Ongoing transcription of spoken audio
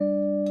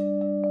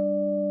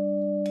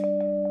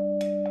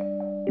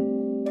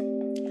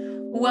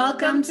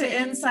Welcome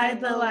to Inside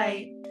the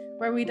Light,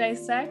 where we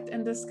dissect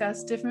and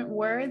discuss different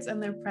words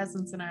and their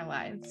presence in our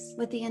lives,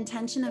 with the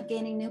intention of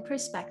gaining new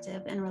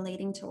perspective and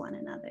relating to one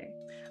another.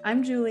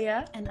 I'm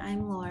Julia. And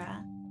I'm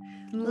Laura.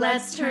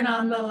 Let's turn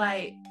on the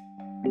light.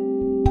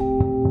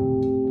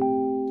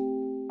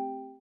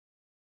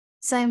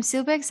 So I'm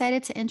super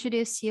excited to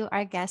introduce to you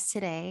our guest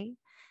today.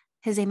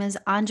 His name is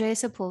Andre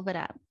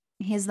Sepulveda.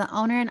 He's the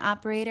owner and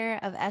operator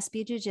of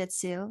SB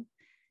Jiu-Jitsu.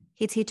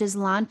 He teaches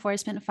law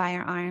enforcement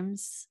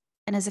firearms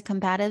and is a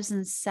combatives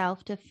and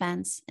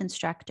self-defense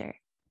instructor.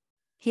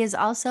 He is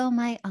also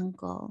my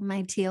uncle,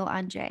 my Tio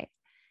Andre.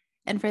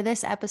 And for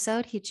this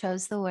episode, he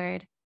chose the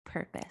word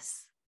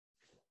purpose.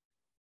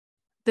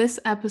 This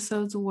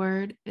episode's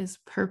word is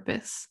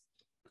purpose.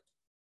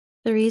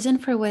 The reason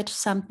for which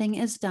something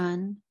is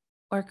done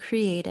or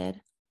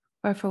created,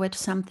 or for which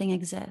something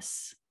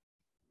exists.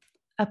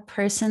 A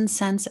person's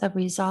sense of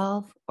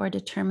resolve or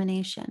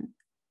determination.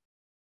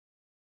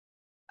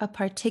 A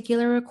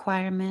particular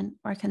requirement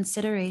or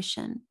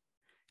consideration,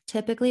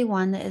 typically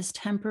one that is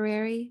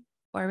temporary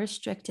or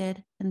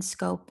restricted in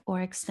scope or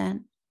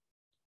extent.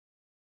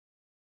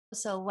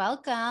 So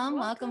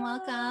welcome.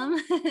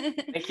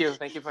 Thank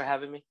you for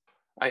having me.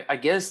 I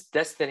guess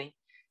destiny,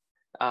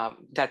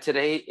 that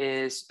today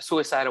is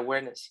Suicide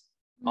Awareness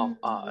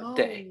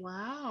Day.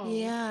 Wow.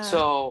 Yeah.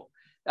 So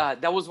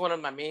that was one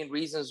of my main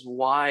reasons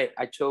why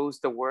I chose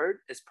the word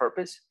is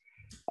purpose,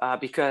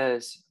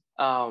 because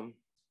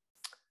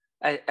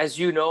as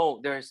you know,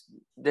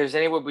 there's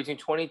anywhere between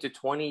 20 to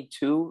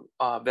 22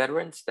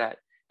 veterans that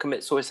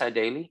commit suicide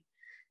daily.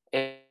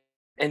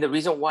 And the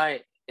reason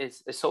why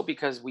is so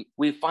because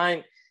we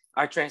find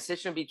our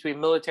transition between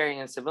military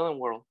and civilian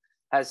world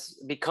has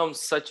become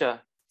such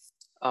a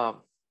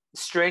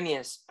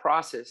strenuous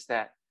process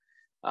that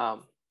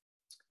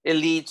it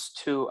leads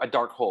to a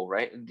dark hole,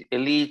 right? It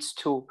leads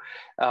to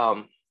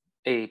a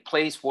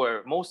place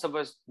where most of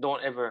us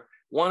don't ever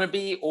want to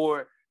be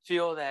or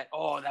feel that,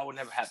 oh, that would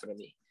never happen to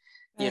me.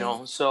 Right. You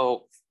know,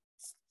 so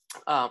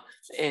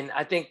and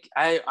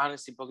I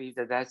honestly believe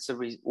that that's the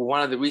reason.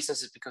 One of the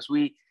reasons is because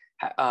we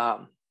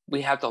have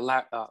we have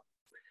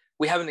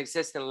an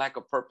existing lack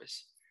of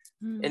purpose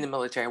in the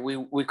military.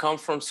 We come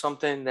from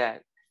something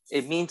that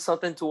it means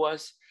something to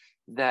us,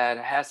 that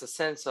has a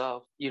sense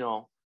of,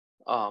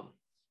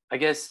 I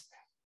guess,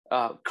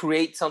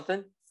 create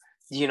something,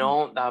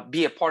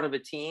 be a part of a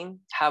team,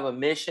 have a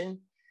mission,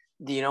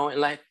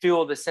 and like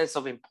feel the sense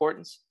of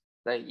importance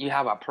that you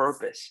have a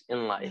purpose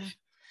in life.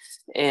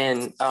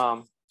 And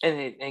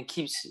it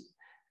keeps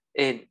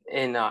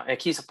it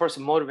keeps a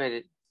person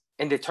motivated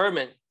and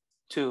determined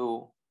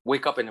to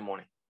wake up in the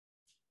morning.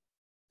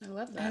 I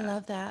love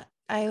that.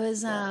 I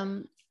was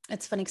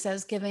it's funny because I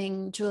was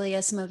giving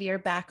Julia some of your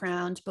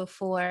background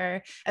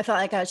before. I felt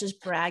like I was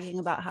just bragging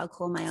about how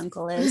cool my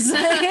uncle is.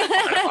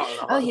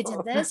 Oh, he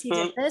did this,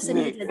 and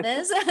he did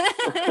this.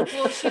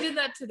 Well, she did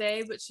that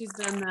today, but she's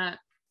done that.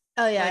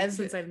 Oh yeah,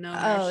 since I've known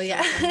her. Oh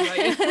yeah.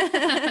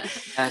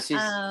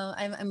 Yeah,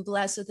 I'm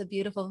blessed with a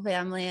beautiful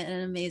family and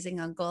an amazing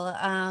uncle.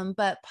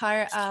 But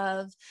part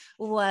of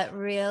what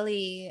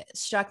really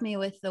struck me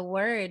with the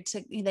word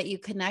that you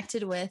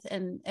connected with,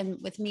 and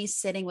with me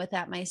sitting with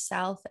that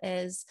myself,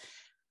 is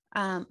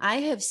I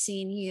have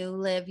seen you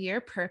live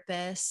your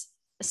purpose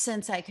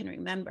since I can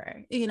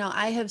remember.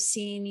 I have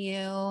seen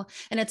you,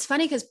 and it's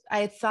funny because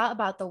I thought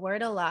about the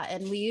word a lot,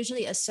 and we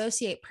usually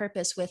associate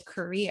purpose with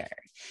career.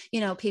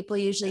 People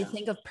usually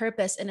think of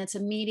purpose and it's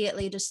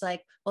immediately just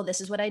like, well, this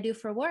is what I do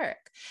for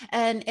work.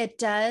 And it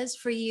does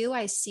for you.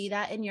 I see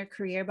that in your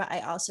career, but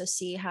I also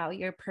see how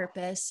your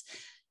purpose,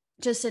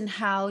 just in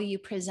how you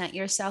present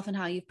yourself and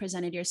how you've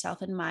presented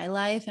yourself in my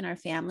life and our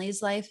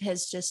family's life,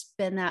 has just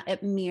been that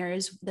it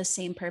mirrors the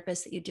same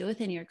purpose that you do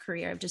within your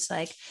career, of just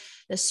like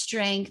the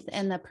strength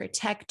and the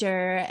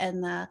protector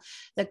and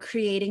the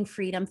creating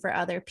freedom for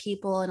other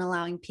people and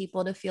allowing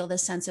people to feel the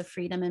sense of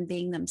freedom and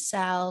being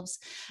themselves.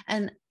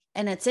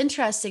 And it's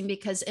interesting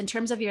because in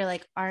terms of your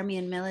like Army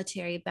and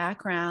military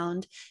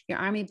background, your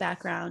Army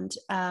background,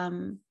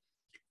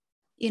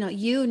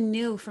 you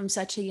knew from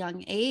such a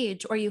young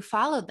age, or you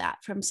followed that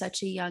from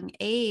such a young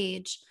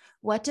age.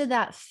 What did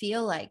that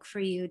feel like for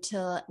you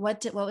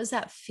what was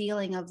that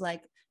feeling of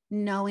like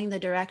knowing the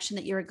direction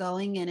that you were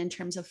going in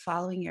terms of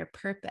following your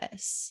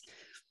purpose?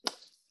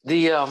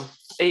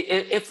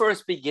 It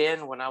first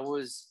began when I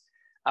was,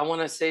 I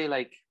want to say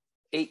like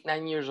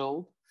 8-9 years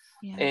old.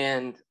 Yeah.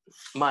 And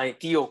my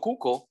Tio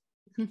Cuco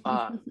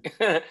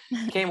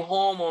came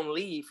home on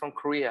leave from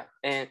Korea.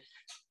 And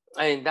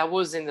that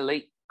was in the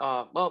late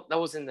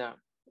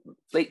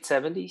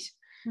 70s.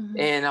 Mm-hmm.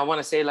 And I want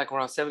to say like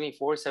around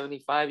 74,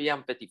 75. Yeah,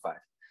 I'm 55.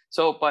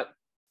 So, but,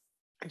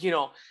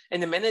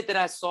 and the minute that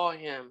I saw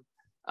him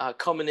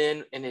coming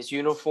in his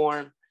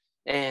uniform,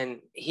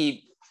 and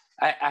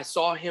I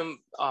saw him,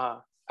 I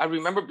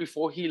remember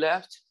before he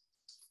left.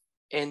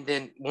 And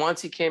then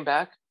once he came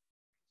back,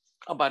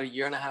 about a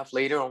year and a half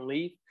later on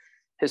leave,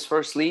 his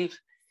first leave,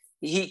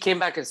 he came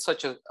back as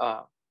such a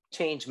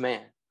changed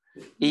man.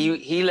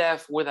 He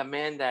left with a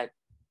man that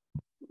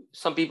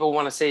some people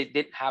want to say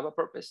didn't have a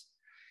purpose.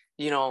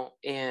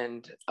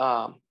 and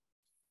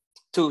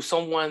to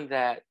someone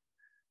that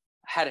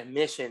had a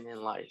mission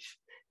in life,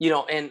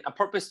 and a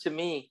purpose to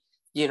me,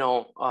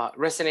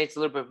 resonates a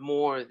little bit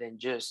more than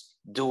just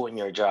doing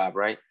your job,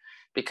 right?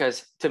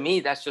 Because to me,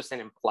 that's just an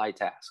implied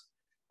task.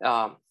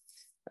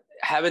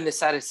 Having the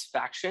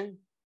satisfaction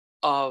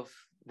of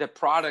the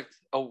product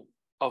of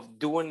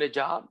doing the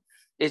job,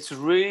 it's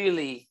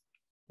really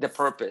the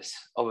purpose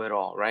of it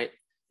all, right?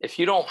 If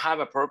you don't have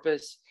a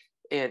purpose,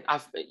 and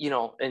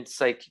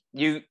it's like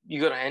you're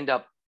gonna end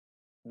up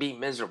being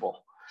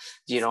miserable,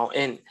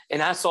 and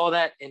I saw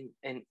that,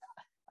 and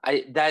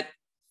that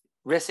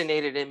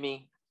resonated in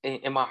me,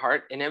 in my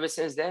heart, and ever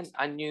since then,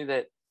 I knew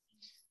that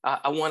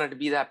I wanted to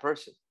be that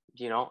person.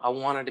 I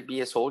wanted to be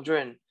a soldier,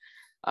 and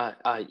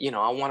I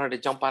wanted to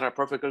jump out of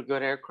perfectly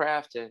good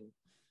aircraft and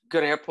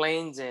good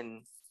airplanes,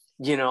 and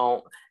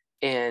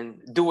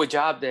and do a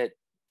job that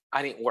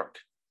I didn't work.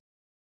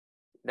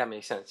 That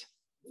makes sense.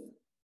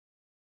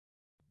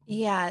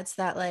 Yeah, it's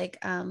that like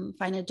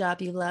find a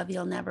job you love,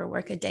 you'll never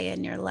work a day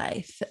in your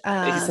life.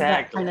 Exactly.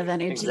 That kind of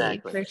energy,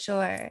 Exactly. for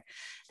sure.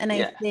 And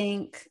I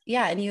think,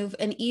 and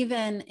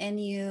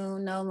you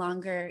no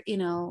longer,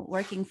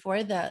 working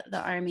for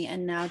the Army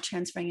and now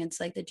transferring into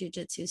like the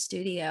jiu-jitsu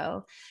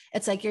studio,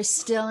 it's like you're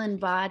still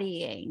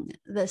embodying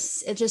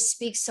this. It just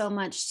speaks so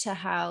much to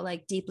how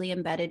like deeply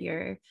embedded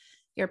your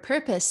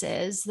purpose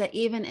is, that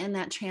even in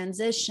that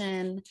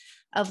transition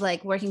of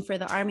like working for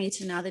the Army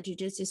to now the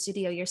jiu-jitsu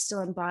studio, you're still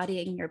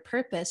embodying your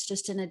purpose,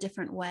 just in a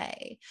different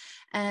way.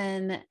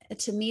 And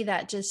to me,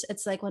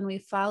 it's like when we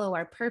follow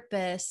our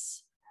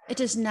purpose, it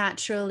just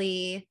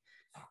naturally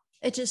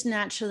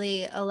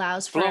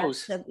allows for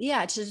us to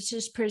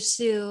just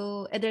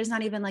pursue. There's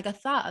not even like a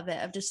thought of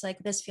it, of just like,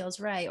 this feels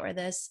right, or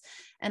this.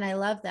 And I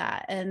love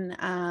that. And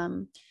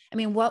I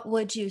mean, what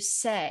would you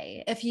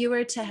say if you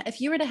were to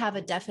have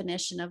a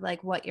definition of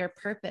like what your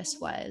purpose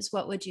was?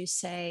 What would you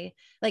say,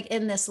 like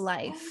in this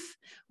life,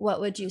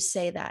 what would you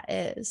say that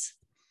is?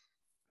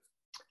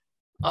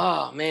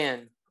 Oh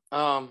man.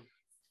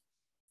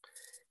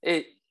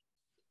 It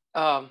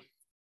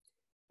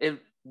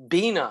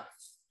being a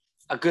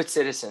good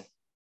citizen.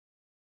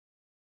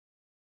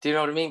 Do you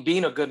know what I mean?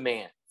 Being a good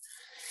man.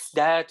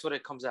 That's what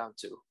it comes down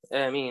to.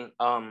 I mean,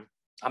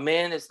 a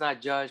man is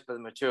not judged by the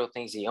material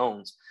things he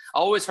owns. I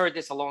always heard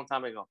this a long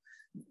time ago.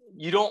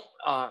 You don't,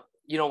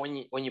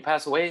 when you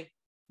pass away,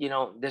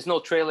 there's no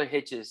trailer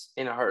hitches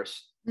in a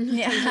hearse.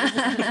 Yeah.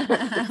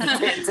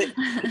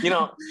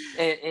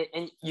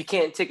 And you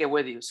can't take it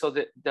with you. So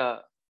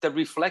the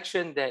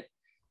reflection that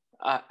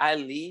I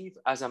leave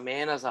as a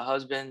man, as a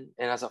husband,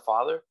 and as a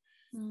father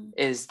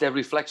is the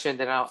reflection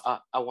that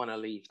I want to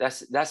leave.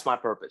 That's my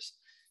purpose.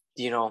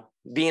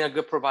 Being a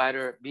good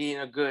provider, being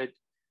a good,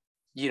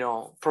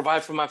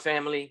 provide for my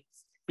family,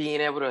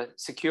 being able to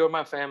secure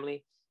my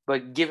family,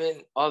 but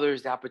giving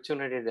others the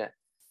opportunity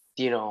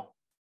to,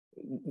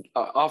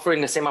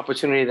 offering the same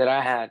opportunity that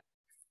I had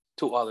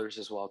to others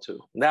as well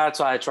too. That's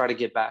why I try to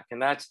get back.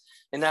 And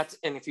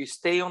if you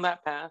stay on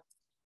that path,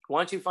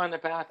 once you find the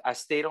path, I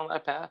stayed on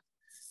that path,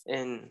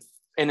 and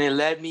it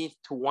led me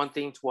to one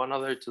thing, to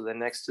another, to the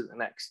next.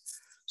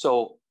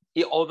 So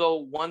although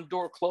one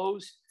door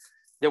closed,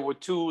 there were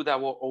two that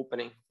were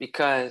opening,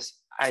 because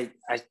I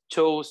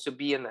chose to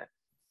be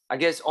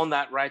on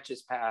that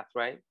righteous path,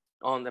 right?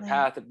 On the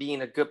path of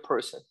being a good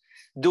person,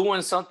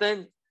 doing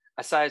something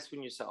aside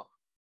from yourself.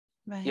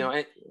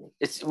 Right.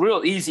 It's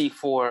real easy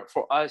for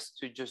us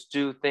to just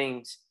do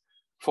things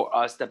for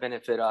us that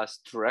benefit us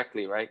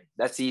directly, right?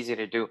 That's easy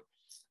to do.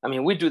 I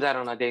mean, we do that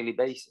on a daily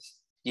basis.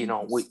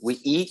 We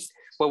eat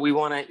what we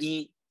want to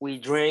eat. We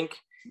drink,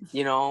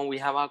 we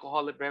have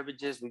alcoholic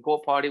beverages. We go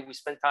party. We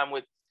spend time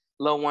with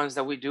loved ones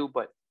that we do.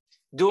 But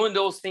doing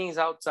those things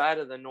outside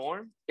of the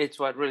norm, it's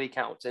what really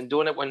counts. And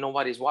doing it when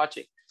nobody's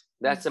watching,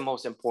 that's the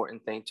most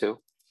important thing too.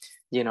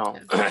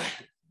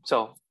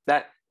 So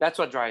that's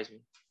what drives me.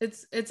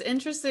 It's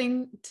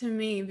interesting to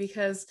me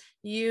because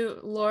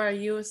Laura,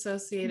 you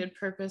associated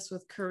purpose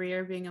with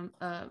career being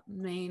a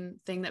main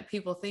thing that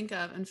people think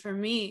of. And for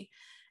me,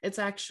 it's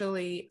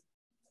actually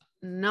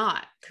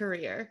not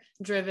career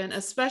driven,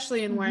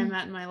 especially in where I'm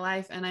at in my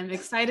life. And I'm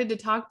excited to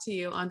talk to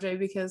you, Andre,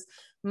 because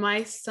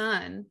my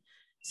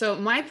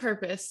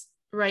purpose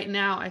right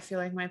now, I feel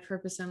like my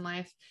purpose in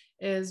life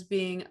is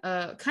being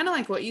kind of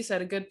like what you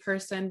said, a good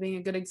person, being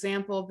a good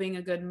example, being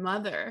a good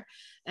mother.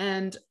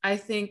 And I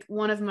think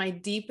one of my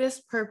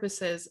deepest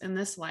purposes in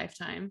this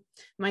lifetime,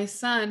 my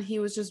son, he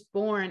was just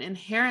born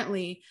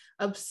inherently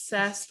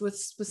obsessed with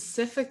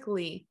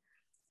specifically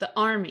the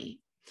Army.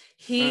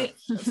 He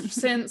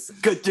since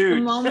good dude.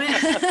 the moment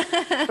since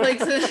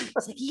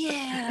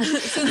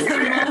the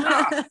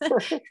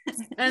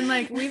moment, and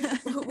like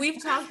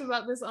we've talked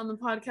about this on the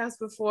podcast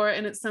before,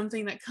 and it's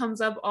something that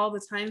comes up all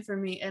the time for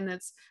me. And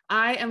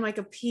I am like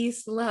a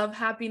peace, love,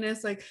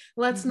 happiness, like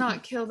let's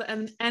not kill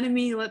the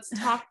enemy, let's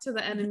talk to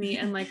the enemy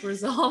and like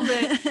resolve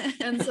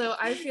it. And so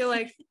I feel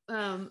like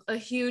a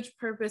huge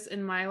purpose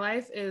in my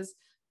life is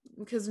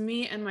because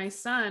me and my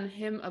son,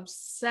 him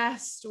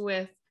obsessed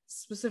with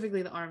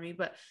specifically the army,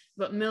 but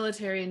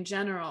military in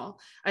general.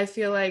 I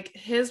feel like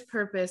his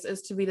purpose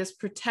is to be this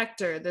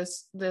protector,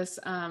 this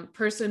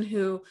person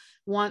who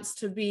wants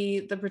to be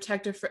the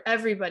protector for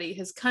everybody,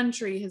 his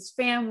country, his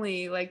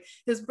family, like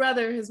his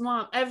brother, his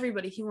mom,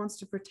 everybody. He wants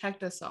to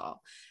protect us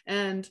all.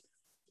 And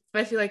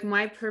I feel like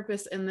my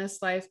purpose in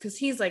this life, because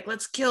he's like,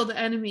 let's kill the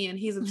enemy, and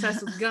he's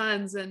obsessed with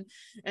guns and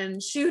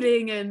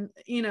shooting, and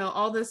you know,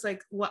 all this,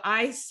 like what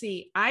I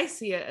see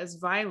it as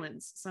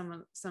violence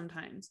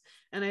sometimes.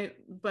 And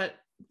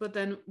but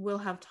then we'll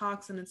have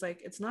talks and it's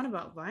like, it's not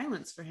about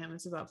violence for him,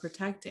 it's about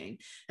protecting.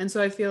 And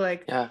so I feel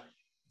like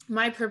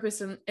my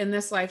purpose in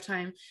this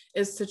lifetime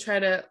is to try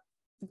to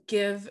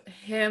give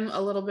him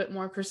a little bit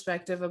more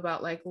perspective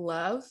about like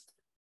love,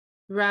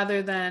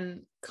 rather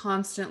than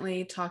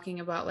constantly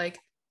talking about like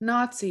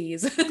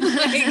Nazis,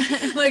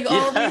 like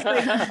all these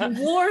like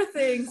war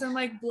things and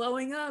like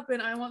blowing up,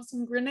 and I want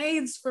some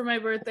grenades for my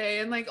birthday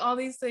and like all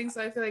these things.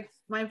 So I feel like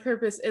my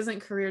purpose isn't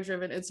career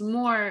driven. It's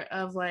more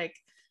of like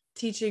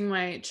teaching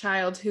my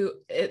child, who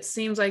it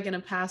seems like in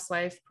a past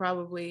life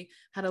probably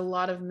had a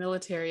lot of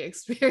military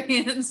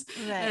experience,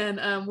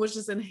 and was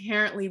just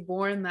inherently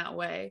born that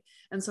way.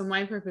 And so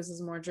my purpose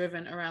is more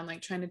driven around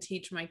like trying to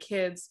teach my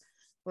kids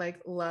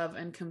like love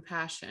and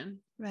compassion.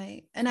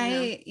 Right. And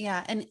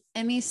and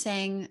Emmy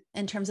saying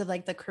in terms of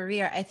like the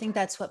career, I think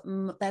that's what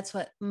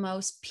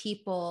most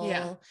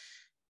people,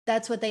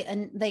 that's what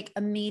they like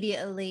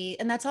immediately.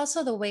 And that's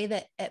also the way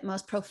that it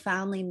most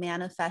profoundly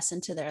manifests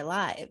into their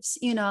lives,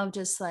 you know,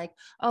 just like,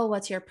 oh,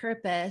 what's your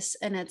purpose?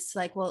 And it's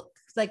like, well,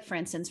 like for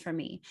instance, for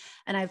me,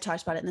 and I've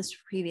talked about it in this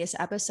previous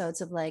episodes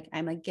of like,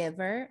 I'm a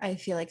giver. I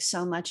feel like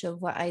so much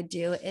of what I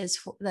do is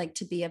like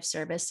to be of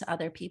service to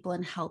other people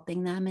and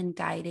helping them and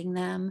guiding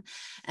them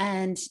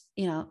and,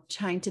 you know,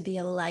 trying to be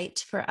a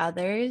light for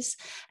others.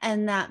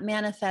 And that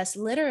manifests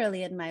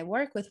literally in my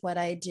work with what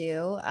I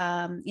do,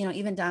 you know,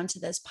 even down to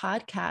this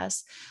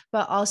podcast,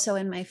 but also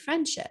in my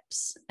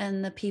friendships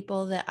and the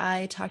people that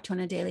I talk to on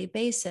a daily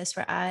basis,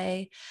 where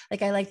I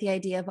like the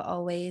idea of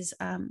always,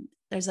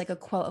 there's like a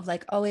quote of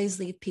like, always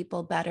leave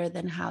people better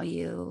than how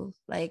you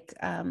like,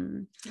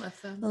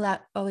 left them.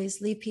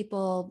 Always leave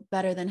people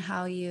better than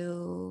how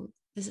you,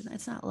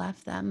 it's not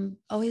left them.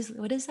 Always,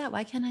 what is that?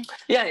 Why can't I?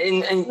 Yeah.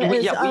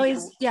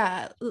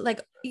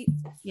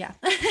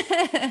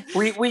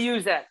 We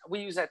use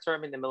that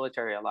term in the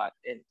military a lot.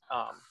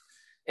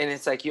 And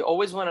it's like, you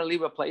always want to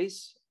leave a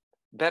place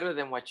better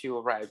than what you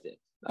arrived in.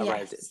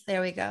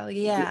 There we go.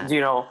 Yeah.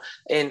 You know,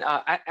 and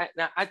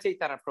I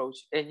take that approach,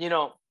 and, you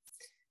know,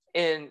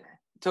 and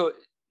to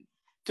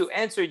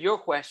answer your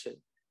question,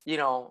 you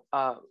know,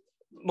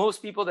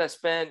 most people that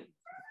spend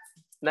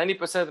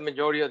 90% of the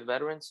majority of the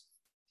veterans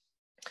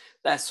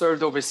that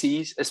served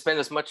overseas spend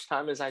as much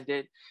time as I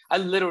did. I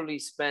literally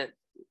spent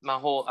my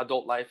whole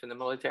adult life in the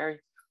military.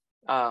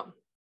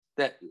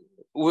 That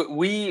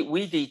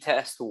we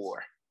detest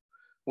war.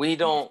 We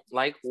don't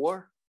like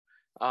war.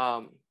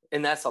 And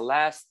that's the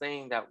last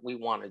thing that we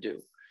want to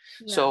do.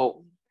 Yeah.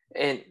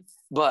 And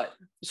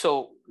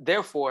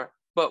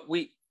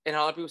a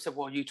lot of people said,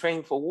 well, you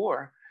train for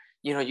war,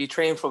 you know, you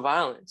train for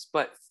violence.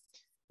 But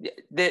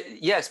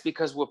yes,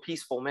 because we're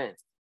peaceful men.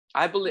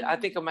 I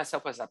think of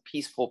myself as a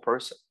peaceful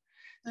person.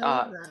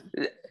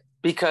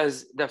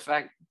 Because the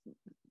fact,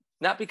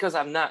 not because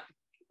I'm not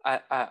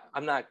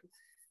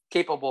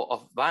capable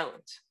of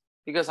violence,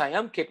 because I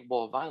am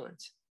capable of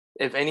violence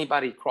if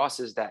anybody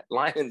crosses that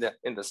line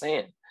in the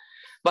sand,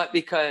 but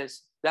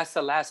because that's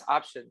the last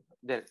option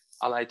that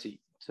I like to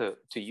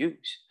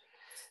use,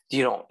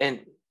 you know,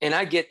 and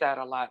I get that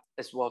a lot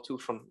as well too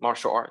from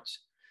martial arts.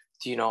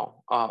 You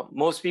know,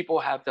 most people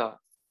have the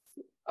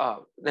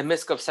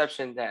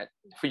misconception that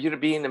for you to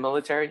be in the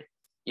military,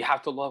 you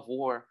have to love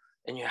war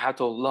and you have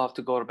to love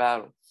to go to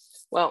battle.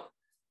 Well,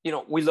 you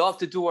know, we love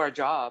to do our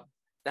job.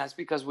 That's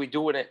because we're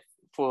doing it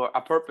for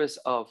a purpose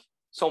of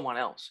someone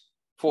else,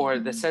 for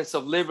the sense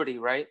of liberty,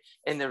 right?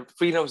 And the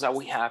freedoms that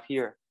we have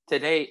here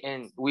today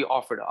and we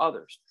offer to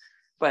others.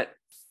 But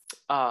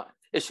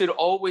it should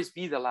always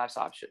be the last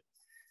option.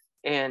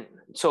 And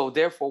so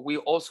therefore we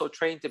also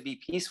train to be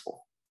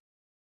peaceful.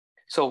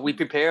 So we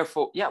prepare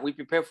for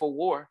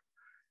war,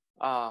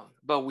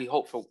 but we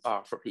hope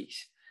for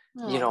peace.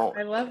 Oh, you know,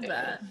 I love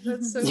that.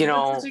 That's so,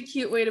 that's such a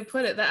cute way to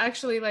put it. That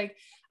actually, like,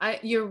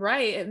 you're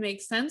right. It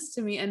makes sense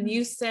to me. And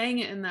you saying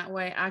it in that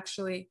way,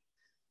 actually,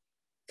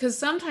 because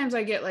sometimes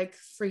I get like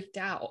freaked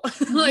out.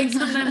 Like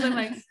sometimes I'm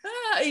like,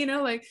 you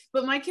know, like,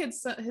 but my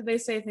kids, they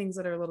say things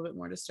that are a little bit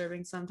more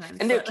disturbing sometimes.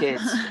 And they're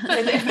kids.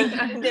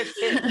 and they're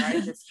kids,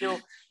 right?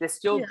 They're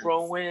still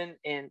growing.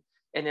 And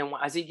then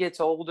as he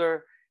gets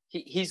older,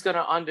 he's going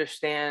to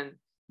understand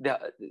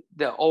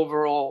the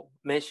overall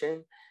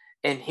mission,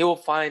 and he'll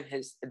find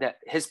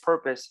his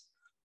purpose,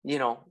 you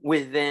know,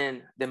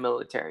 within the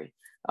military.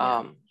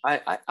 I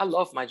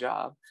love my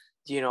job.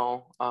 You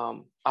know,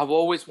 I've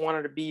always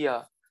wanted to be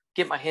a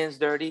get my hands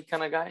dirty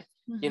kind of guy,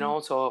 you know,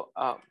 so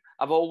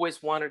I've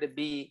always wanted to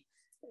be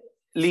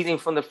leading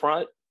from the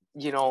front,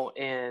 you know,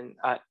 and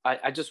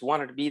I just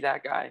wanted to be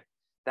that guy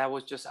that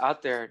was just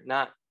out there,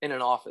 not in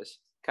an office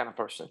kind of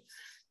person,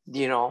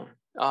 you know,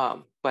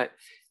 but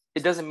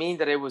it doesn't mean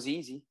that it was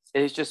easy.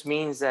 It just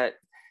means that,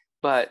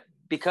 but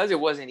because it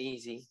wasn't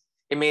easy,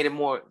 it made it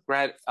more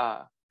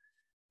I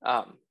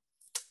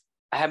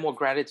had more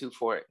gratitude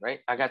for it,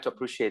 right? I got to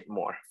appreciate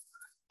more,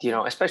 you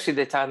know, especially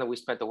the time that we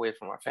spent away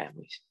from our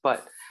families.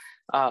 But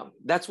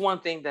that's one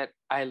thing that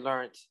I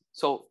learned.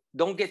 So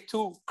don't get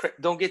too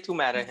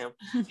mad at him.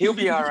 He'll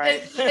be all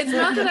right. It's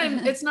not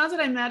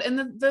that I'm mad.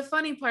 And the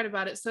funny part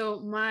about it,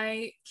 so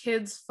my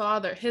kid's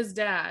father, his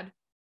dad's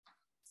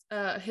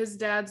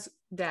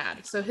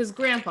dad, so his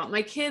grandpa,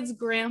 my kid's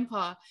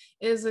grandpa,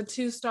 is a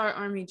 2-star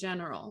Army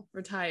general,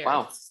 retired.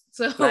 Wow.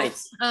 So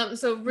nice.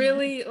 So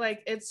really,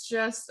 like, it's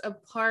just a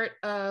part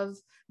of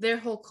their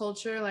whole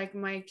culture. Like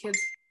my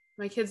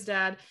kid's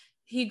dad,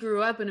 he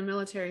grew up in a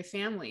military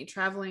family,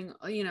 traveling,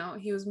 you know,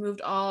 he was moved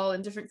all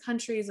in different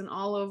countries and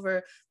all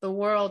over the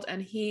world.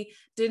 And he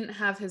didn't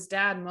have his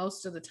dad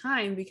most of the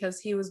time because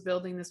he was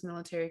building this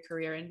military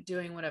career and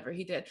doing whatever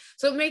he did.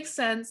 So it makes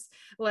sense,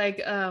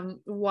 like,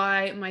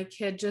 why my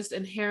kid just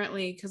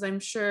inherently, because I'm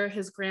sure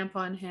his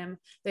grandpa and him,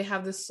 they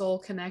have this soul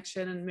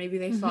connection, and maybe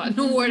they fought in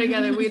a war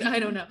together. I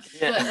don't know.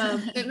 Yeah.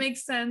 But it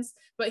makes sense.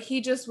 But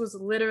he just was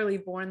literally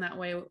born that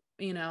way,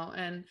 you know,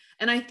 and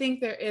I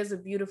think there is a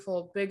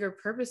beautiful, bigger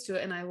purpose to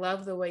it. And I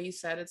love the way you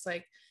said, it's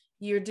like,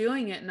 you're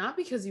doing it not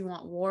because you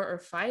want war or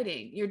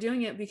fighting. You're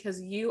doing it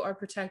because you are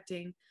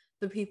protecting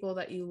the people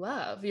that you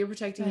love. You're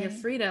protecting your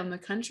freedom, the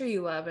country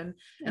you love. And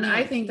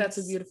I think that's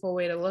a beautiful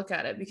way to look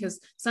at it, because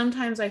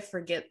sometimes I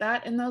forget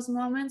that in those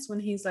moments when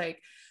he's like,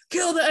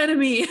 kill the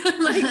enemy.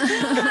 I'm like,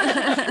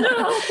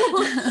 no.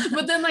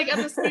 But then, like,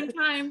 at the same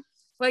time,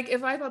 like,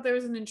 if I thought there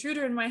was an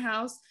intruder in my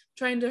house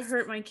trying to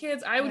hurt my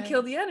kids, I would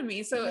kill the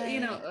enemy. So, you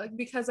know, like,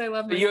 because I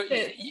love my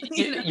kids.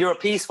 You're a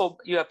peaceful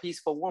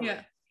woman.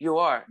 Yeah. You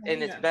are.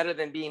 And it's better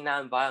than being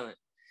nonviolent.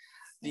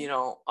 You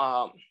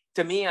know,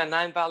 to me, a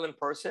nonviolent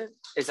person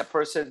is a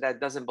person that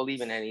doesn't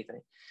believe in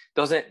anything,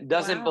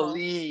 doesn't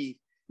believe,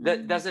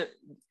 that doesn't,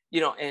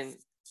 you know, and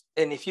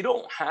if you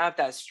don't have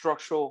that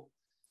structural,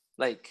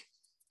 like,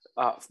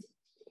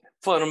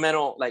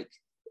 fundamental, like,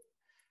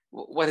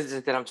 what is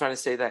it that I'm trying to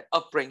say, that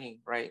upbringing,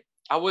 right?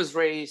 I was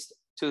raised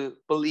to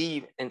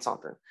believe in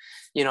something.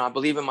 You know, I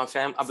believe in my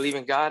family. I believe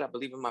in God. I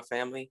believe in my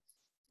family,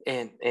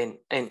 and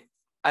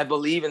I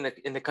believe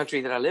in the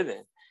country that I live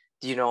in.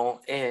 You know,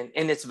 and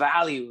its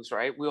values,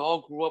 right? We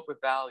all grew up with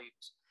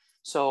values.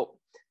 So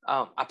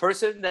a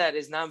person that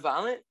is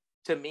nonviolent,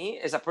 to me,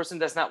 is a person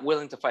that's not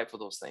willing to fight for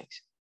those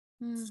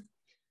things.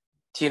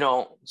 You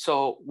know,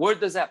 so where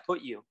does that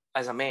put you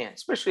as a man,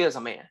 especially as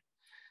a man?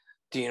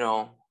 Do you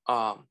know,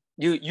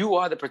 you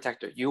are the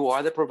protector, you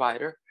are the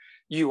provider,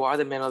 you are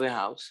the man of the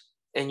house,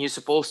 and you're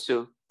supposed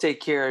to take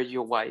care of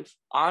your wife,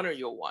 honor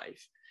your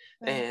wife,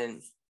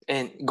 and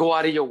go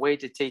out of your way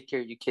to take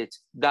care of your kids.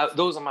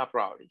 Those are my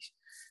priorities.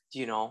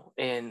 You know,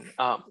 and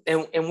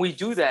we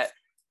do that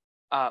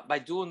by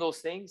doing those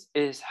things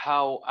is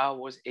how I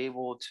was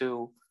able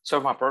to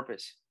serve my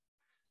purpose.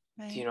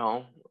 You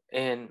know,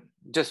 and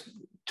just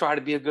try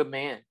to be a good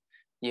man.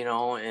 You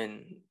know,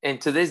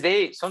 and to this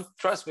day,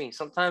 trust me,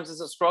 sometimes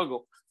it's a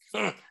struggle.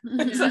 You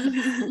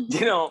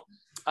know,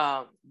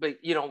 but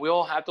you know, we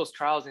all have those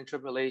trials and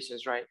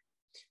tribulations, right?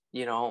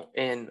 You know,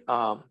 and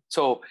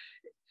so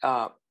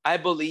I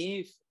have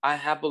beliefs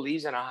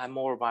and I have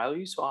moral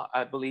values. So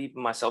I believe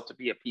in myself to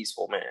be a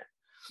peaceful man.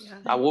 Yeah.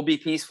 I will be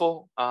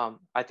peaceful.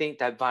 I think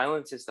that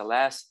violence is the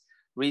last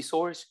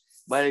resource.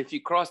 But if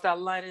you cross that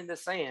line in the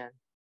sand,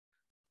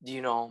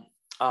 you know,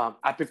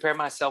 I prepare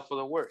myself for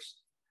the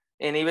worst.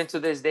 And even to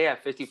this day,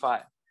 at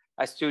 55,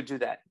 I still do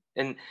that.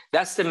 And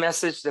that's the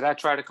message that I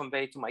try to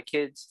convey to my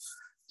kids,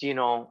 you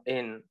know,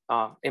 in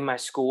my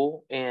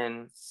school.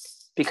 And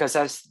because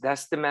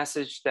that's the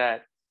message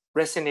that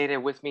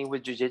resonated with me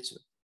with jiu-jitsu.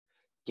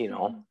 You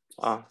know,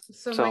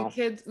 so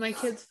my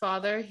kid's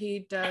father,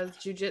 he does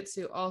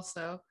jiu-jitsu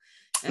also.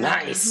 And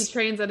nice. He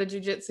trains at a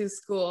jiu-jitsu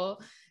school.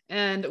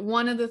 And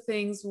one of the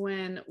things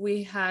when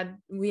we have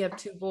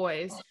 2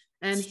 boys,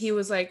 and he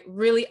was like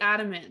really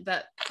adamant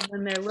that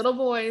when they're little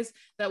boys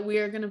that we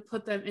are going to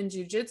put them in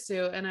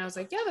jiu-jitsu. And I was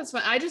like, yeah, that's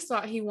fine. I just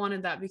thought he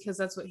wanted that because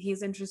that's what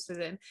he's interested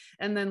in.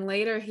 And then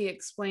later he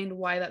explained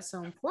why that's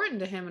so important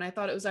to him. And I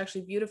thought it was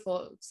actually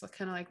beautiful. It's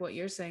kind of like what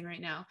you're saying right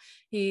now.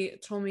 He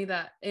told me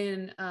that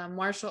in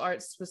martial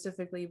arts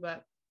specifically,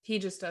 but he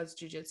just does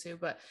jiu-jitsu,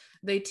 but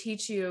they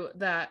teach you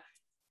that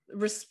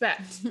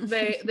respect.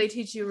 They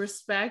teach you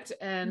respect,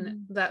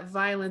 and that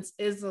violence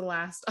is the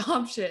last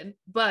option,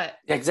 but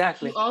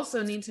exactly, you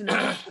also need to know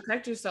how to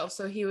protect yourself.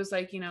 So he was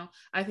like, you know,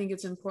 I think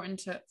it's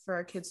important for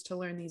our kids to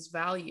learn these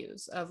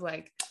values of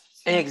like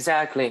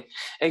exactly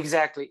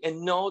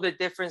and know the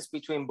difference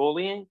between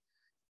bullying,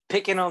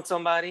 picking on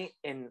somebody,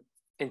 and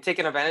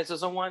taking advantage of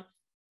someone,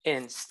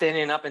 and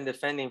standing up and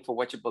defending for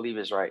what you believe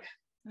is right.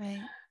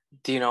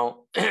 Do you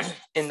know?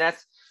 And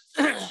that's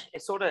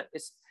it's sort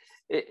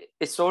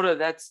of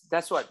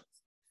that's what,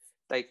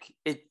 like,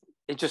 it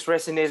just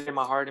resonated in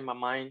my heart, in my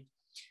mind,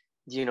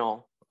 you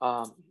know,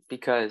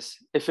 because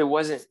if it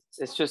wasn't,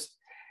 it's just,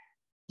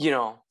 you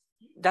know,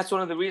 that's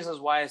one of the reasons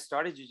why I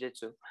started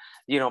jiu-jitsu,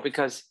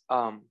 because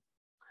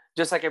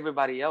just like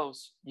everybody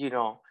else,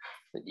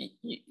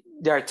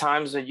 there are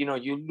times that,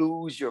 you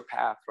lose your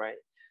path, right?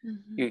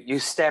 Mm-hmm. You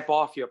step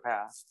off your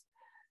path,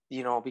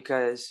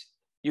 because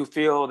you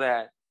feel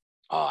that,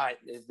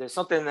 there's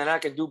something that I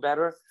can do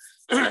better,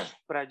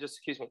 but I just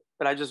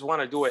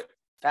want to do it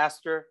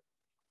faster.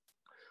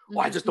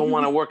 I just don't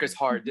want to work as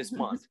hard this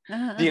month.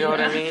 Do you know what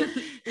I mean?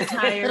 You're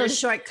tired. Little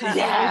shortcut.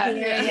 Yeah, over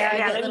here.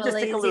 Let me just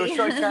take a little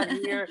shortcut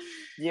here,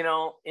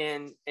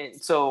 and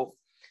so,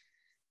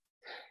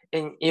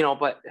 and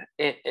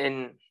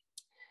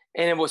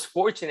it was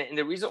fortunate. And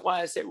the reason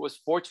why I said it was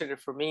fortunate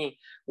for me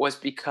was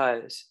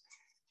because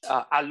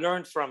I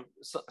learned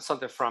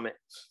something from it.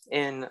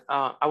 And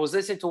I was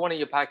listening to one of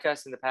your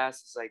podcasts in the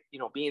past. It's like,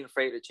 being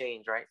afraid of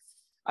change, right?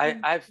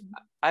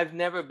 I've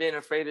never been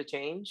afraid of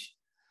change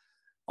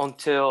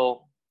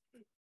until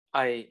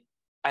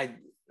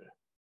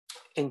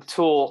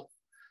until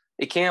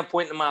it came a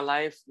point in my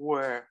life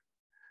where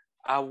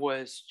I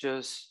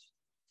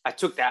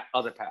took that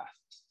other path,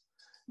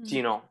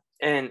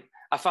 and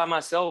I found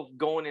myself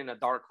going in a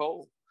dark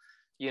hole,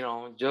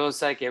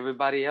 just like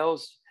everybody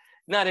else.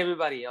 Not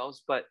everybody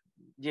else, but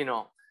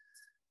some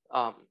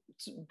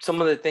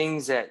of the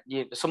things that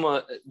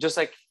just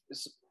like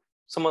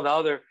some of the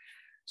other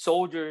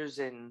soldiers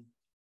and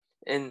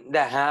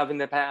that have in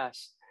the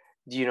past,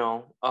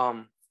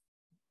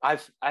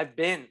 I've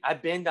been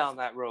down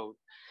that road,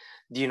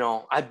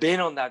 I've been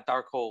on that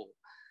dark hole,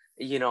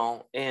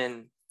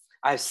 and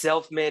I've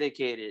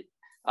self-medicated,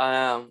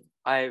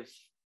 I've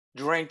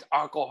drank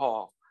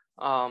alcohol,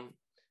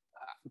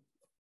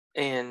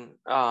 and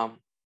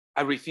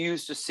I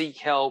refuse to seek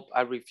help.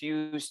 I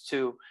refuse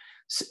to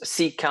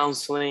seek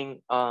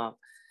counseling.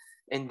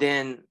 And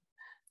then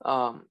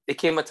it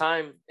came a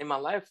time in my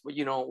life,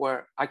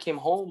 where I came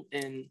home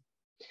and,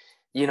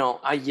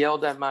 I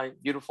yelled at my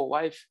beautiful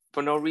wife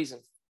for no reason,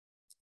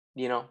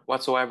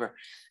 whatsoever.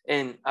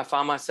 And I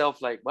found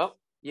myself like, well,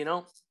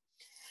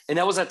 and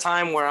that was a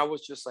time where I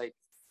was just like,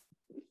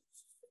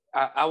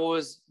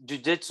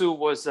 jiu-jitsu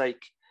was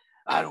like,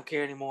 I don't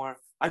care anymore.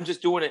 I'm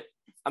just doing it.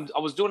 I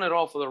was doing it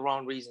all for the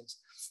wrong reasons.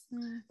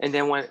 And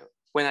then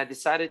when I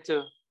decided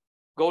to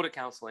go to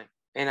counseling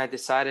and I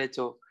decided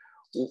to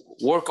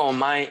work on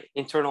my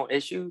internal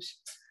issues,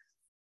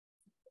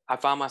 I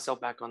found myself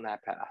back on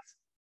that path.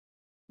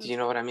 Do you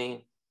know what I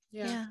mean?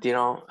 Yeah.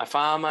 I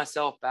found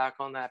myself back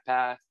on that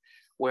path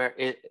where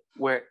it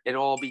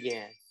all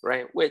began,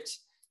 right? Which,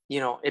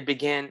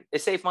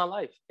 it saved my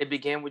life. It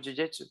began with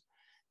jiu-jitsu.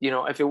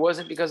 If it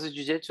wasn't because of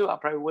jiu-jitsu, I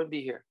probably wouldn't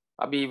be here.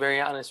 I'll be very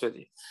honest with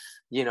you,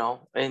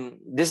 and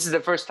this is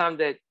the first time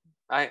that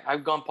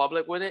I've gone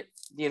public with it,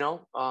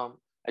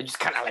 I just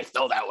kind of like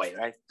feel that way,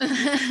 right?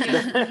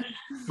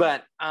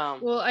 But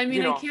well, I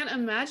mean, I can't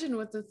imagine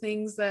with the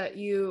things that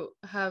you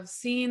have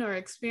seen or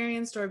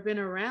experienced or been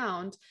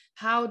around,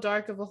 how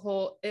dark of a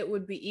hole it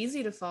would be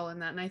easy to fall in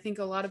that. And I think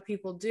a lot of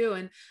people do.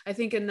 And I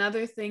think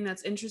another thing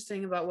that's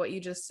interesting about what you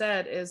just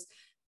said is,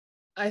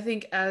 I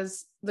think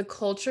as the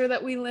culture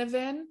that we live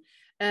in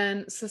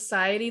and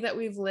society that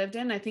we've lived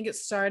in, I think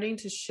it's starting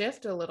to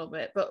shift a little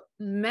bit, but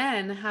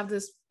men have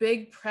this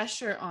big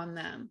pressure on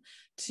them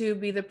to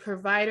be the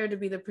provider, to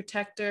be the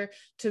protector,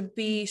 to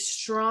be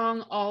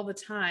strong all the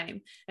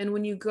time. And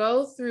when you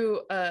go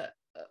through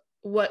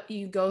what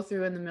you go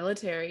through in the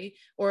military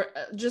or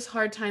just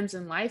hard times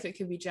in life, it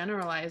can be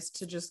generalized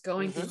to just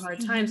going through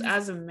hard times.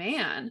 As a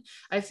man,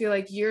 I feel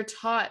like you're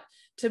taught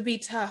to be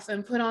tough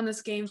and put on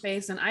this game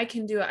face and I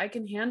can do it, I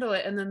can handle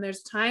it. And then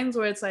there's times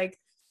where it's like,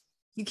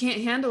 you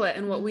can't handle it.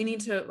 And what we need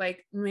to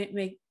like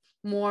make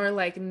more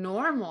like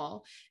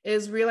normal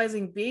is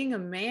realizing being a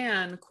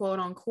man, quote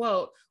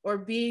unquote, or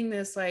being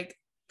this like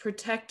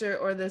protector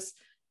or this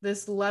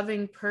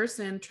loving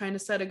person trying to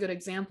set a good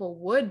example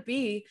would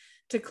be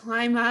to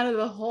climb out of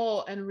the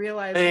hole and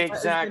realize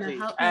exactly.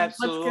 what's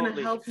going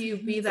to help you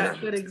be that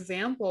good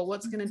example,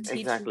 what's going to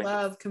teach you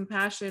love,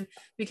 compassion.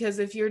 Because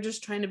if you're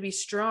just trying to be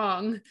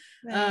strong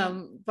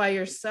by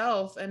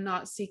yourself and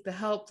not seek the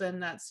help, then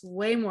that's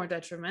way more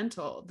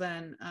detrimental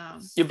than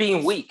you're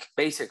being weak,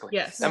 basically.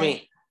 Yes. I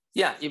mean,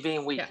 yeah, you're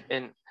being weak. Yeah.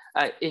 And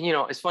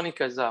it's funny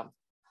because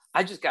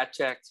I just got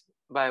checked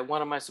by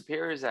one of my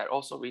superiors that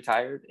also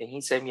retired, and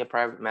he sent me a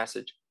private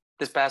message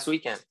this past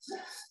weekend,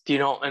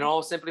 and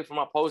all simply from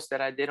a post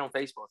that I did on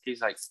Facebook.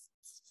 He's like,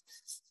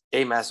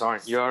 "Hey, Master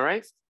Arn, you all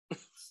right?"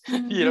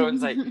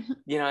 It's like,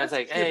 it's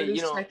like, hey,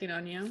 checking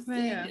on you,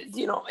 right?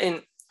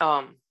 And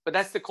but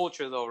that's the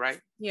culture, though,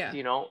 right? Yeah.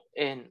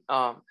 And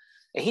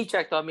he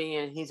checked on me,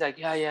 and he's like,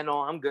 yeah,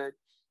 no, I'm good,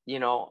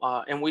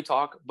 and we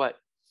talk, but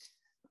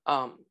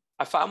I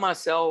found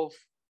myself,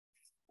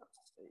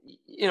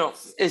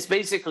 it's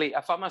basically,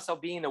 I found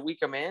myself being a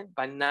weaker man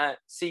by not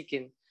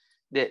seeking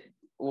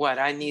what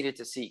I needed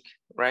to seek,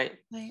 right?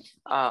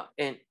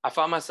 And I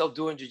found myself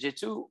doing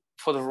jiu-jitsu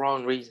for the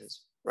wrong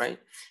reasons, right?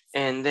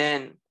 And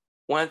then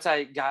once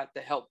I got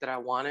the help that I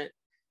wanted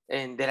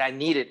and that I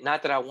needed,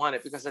 not that I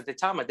wanted, because at the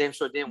time I damn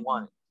sure didn't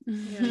want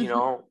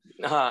it,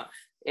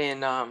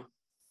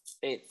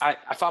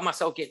 I found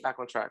myself getting back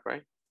on track,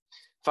 right?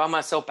 Found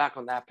myself back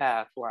on that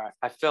path where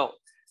I felt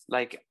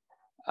like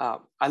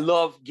I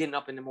love getting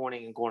up in the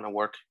morning and going to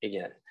work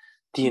again,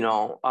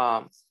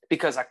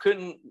 because I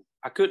couldn't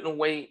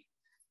wait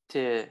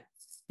to,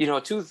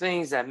 two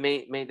things that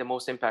made the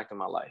most impact in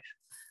my life,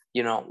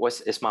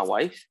 it's my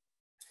wife,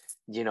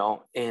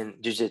 and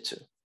jiu-jitsu.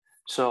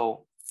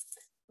 So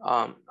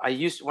when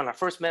I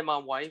first met my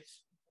wife,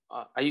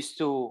 I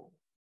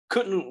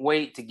couldn't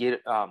wait to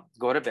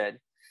go to bed,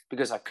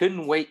 because I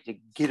couldn't wait to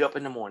get up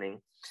in the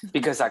morning,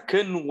 because I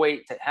couldn't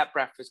wait to have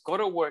breakfast, go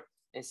to work,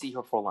 and see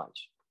her for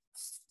lunch.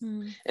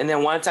 And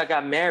then once I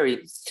got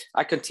married,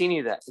 I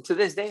continued that. And to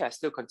this day, I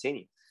still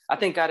continue. I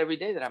thank God every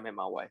day that I met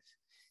my wife,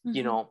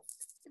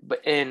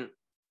 but and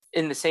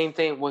the same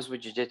thing was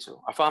with jiu-jitsu.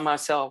 I found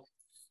myself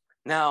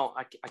now,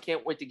 I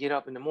can't wait to get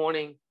up in the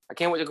morning. I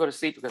can't wait to go to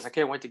sleep, because I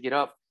can't wait to get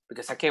up,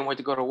 because I can't wait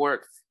to go to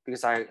work,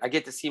 because I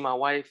get to see my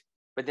wife.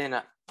 But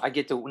then I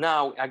get to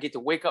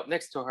wake up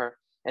next to her.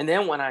 And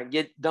then when I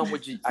get done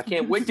with I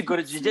can't wait to go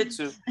to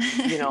jiu-jitsu,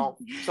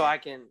 so I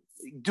can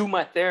do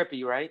my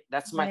therapy, right?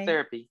 That's my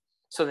therapy.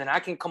 So then I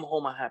can come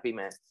home a happy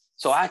man.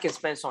 So I can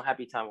spend some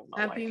happy time with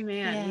my wife. Happy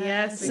man.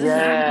 Yes.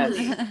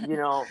 Exactly.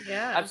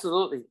 Yeah.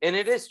 Absolutely. And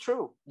it is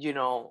true,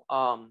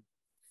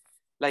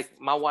 like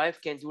my wife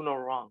can't do no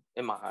wrong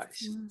in my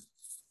eyes.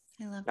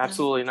 I love that.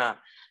 Absolutely not.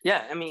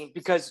 Yeah. I mean,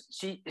 because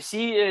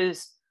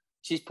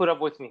she's put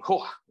up with me.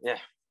 Oh, yeah.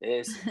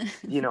 It's,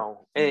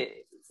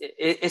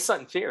 it's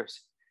something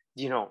fierce,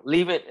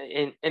 leaving.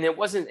 And it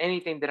wasn't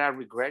anything that I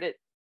regretted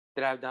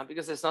that I've done,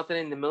 because there's nothing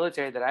in the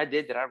military that I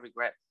did that I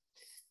regret.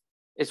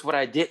 It's what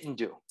I didn't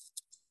do.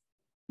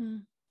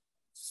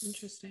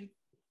 Interesting.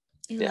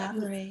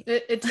 Elaborate.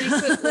 It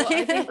takes it. Well,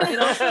 I think it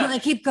also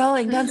like, keep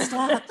going, don't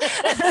stop.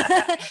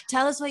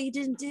 Tell us what you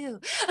didn't do.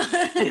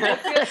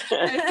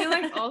 I feel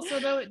like also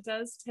though it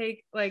does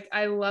take, like,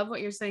 I love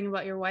what you're saying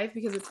about your wife,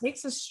 because it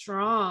takes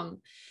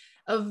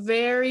a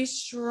very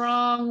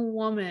strong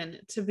woman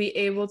to be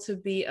able to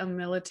be a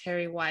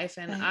military wife.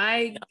 And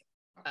I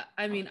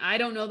mean, I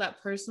don't know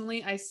that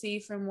personally. I see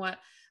from what,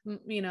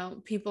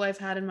 people I've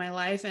had in my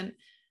life, and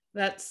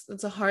that's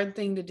a hard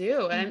thing to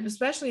do. And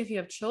especially if you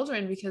have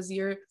children, because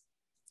you're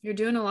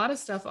doing a lot of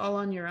stuff all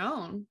on your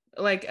own,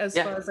 like as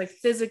far as like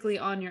physically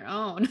on your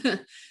own.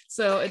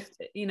 So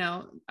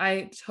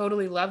I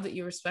totally love that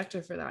you respect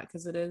her for that,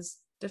 because it is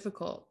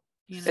difficult.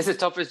 It's the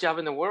toughest job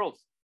in the world.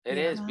 It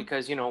is,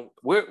 because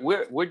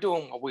we're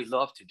doing what we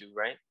love to do,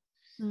 right?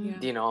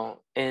 And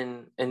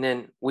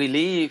then we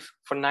leave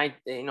for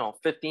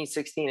 15,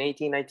 16,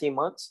 18, 19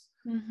 months.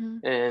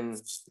 And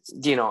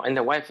and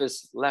the wife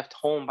is left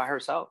home by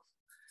herself,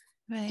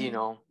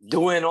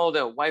 doing all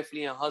the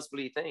wifely and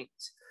husbandly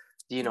things,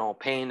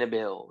 paying the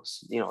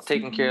bills,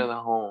 taking care of the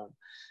home,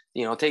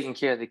 taking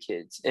care of the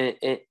kids, and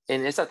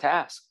it's a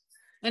task.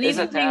 And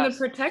even being the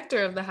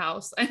protector of the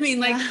house. I mean,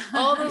 like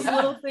all those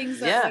little things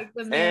that like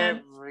the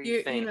man,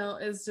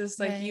 is just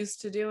like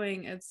used to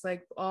doing. It's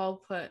like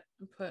all put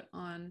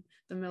on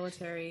the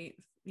military,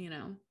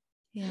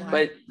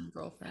 but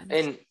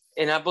girlfriend.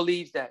 And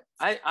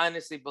I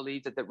honestly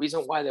believe that the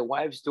reason why the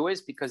wives do it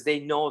is because they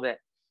know that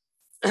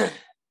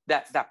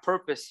that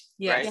purpose,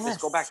 right? Yes,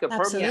 let's go back to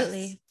purpose.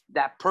 Absolutely.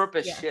 That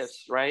purpose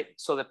shifts, right?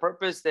 So the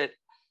purpose that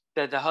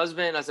the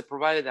husband as a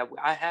provider that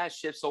I had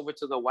shifts over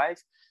to the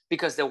wife,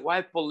 because the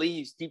wife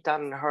believes deep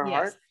down in her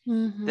heart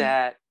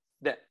that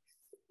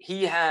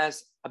he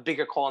has a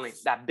bigger calling,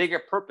 that bigger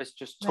purpose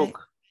just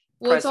took.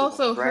 Well, it's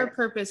also her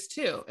purpose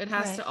too. It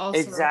has to also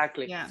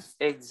exactly. Right.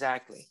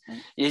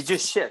 It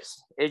just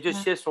shifts. It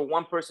just shifts from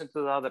one person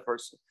to the other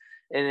person,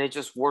 and it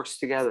just works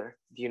together.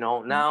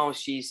 Now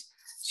she's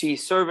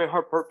serving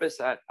her purpose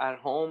at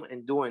home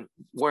and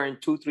wearing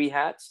 2-3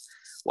 hats,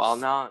 while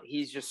now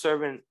he's just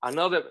serving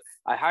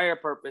a higher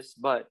purpose,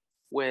 but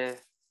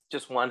with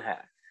just one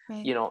hat.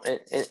 And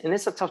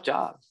it's a tough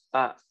job.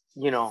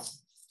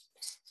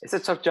 It's a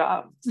tough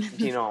job.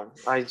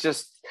 I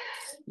just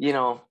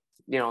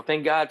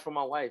thank God for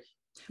my wife.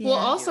 Well,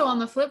 also on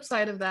the flip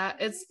side of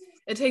that,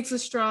 it takes a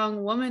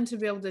strong woman to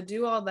be able to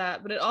do all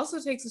that, but it also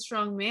takes a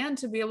strong man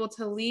to be able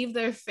to leave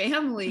their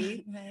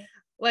family,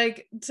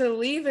 like to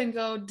leave and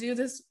go do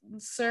this,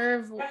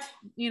 serve,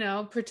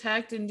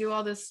 protect and do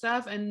all this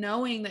stuff, and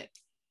knowing that,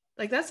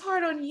 like, that's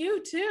hard on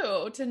you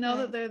too, to know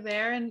that they're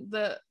there, and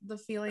the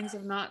feelings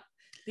of not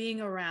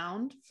being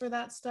around for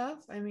that stuff.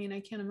 I mean,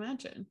 I can't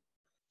imagine.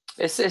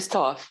 It's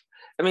tough.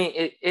 I mean,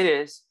 it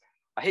is.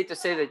 I hate to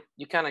say that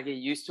you kind of get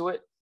used to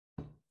it.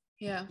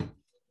 Yeah.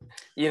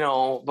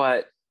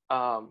 But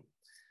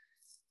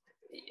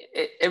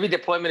every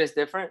deployment is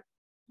different,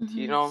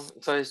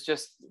 so it's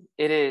just,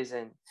 it is.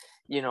 And,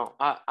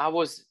 I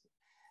was,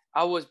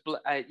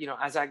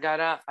 as I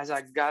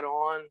got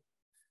on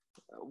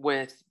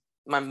with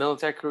my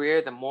military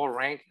career, the more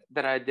rank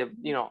that I did,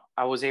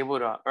 I was able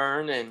to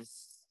earn, and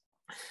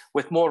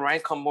with more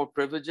rank come more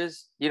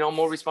privileges,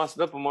 more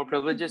responsibility, but more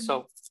privileges.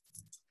 So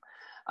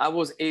I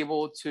was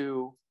able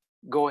to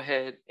go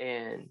ahead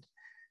and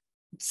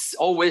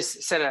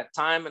always set a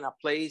time and a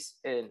place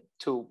and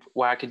to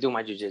where I could do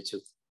my jiu-jitsu.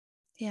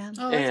 Yeah.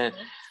 Oh, And that's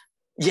cool.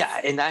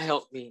 yeah, and that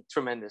helped me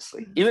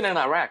tremendously. Even in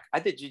Iraq, I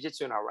did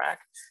jujitsu in Iraq.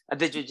 I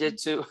did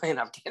jujitsu in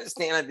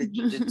Afghanistan. I did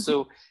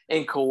jujitsu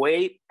in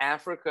Kuwait,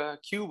 Africa,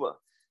 Cuba,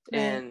 Right.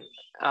 and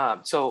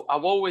so I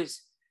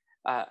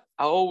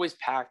always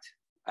packed.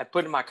 I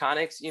put in my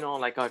Connex, you know,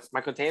 like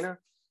my container.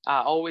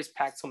 I always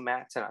packed some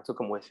mats and I took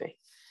them with me,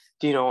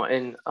 you know.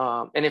 And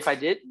if I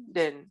did,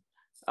 then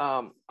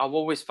I've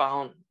always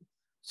found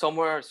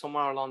somewhere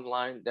along the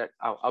line that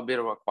I'll be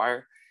able to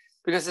acquire,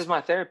 because it's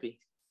my therapy.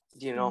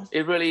 You know,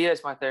 it really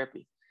is my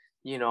therapy.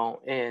 You know,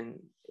 and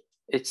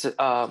it's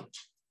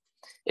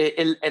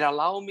it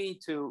allowed me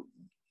to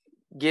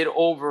get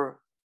over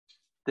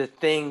the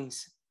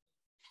things,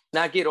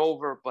 not get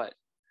over, but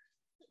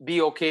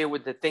be okay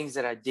with the things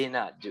that I did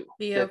not do,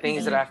 Be the okay.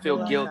 things that I I feel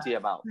love guilty that.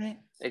 about. Right.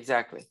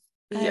 Exactly.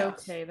 Be Yeah.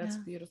 okay. That's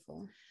Yeah.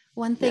 beautiful.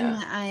 One thing Yeah.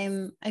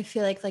 that I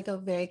feel like a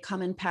very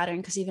common pattern,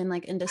 because even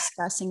like in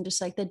discussing just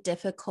like the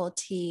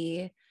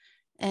difficulty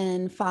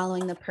and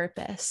following the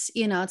purpose,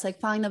 you know, it's like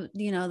following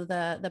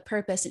the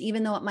purpose. And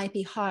even though it might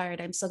be hard,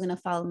 I'm still going to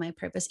follow my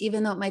purpose.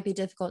 Even though it might be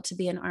difficult to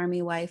be an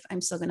army wife,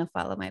 I'm still going to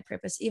follow my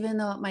purpose. Even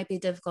though it might be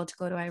difficult to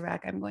go to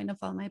Iraq, I'm going to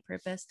follow my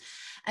purpose.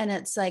 And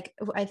it's like,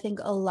 I think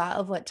a lot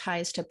of what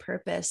ties to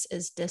purpose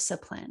is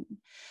discipline,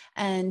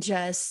 and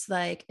just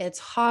like, it's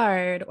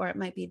hard, or it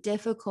might be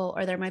difficult,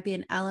 or there might be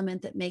an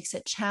element that makes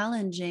it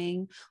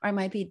challenging, or I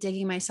might be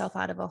digging myself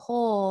out of a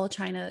hole,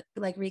 trying to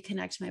like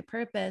reconnect to my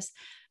purpose,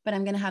 but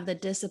I'm going to have the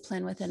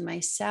discipline within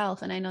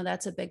myself. And I know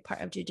that's a big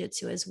part of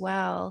jujitsu as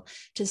well,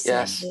 to say,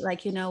 Yes.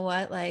 like, you know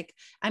what, like,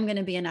 I'm going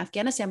to be in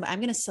Afghanistan, but I'm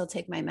going to still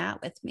take my mat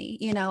with me.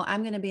 You know,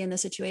 I'm going to be in the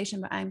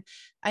situation, but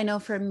I know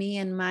for me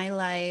in my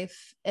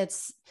life,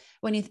 it's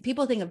when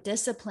people think of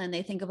discipline,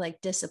 they think of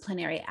like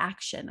disciplinary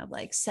action of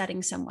like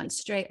setting someone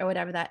straight or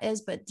whatever that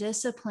is. But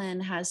discipline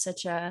has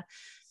such a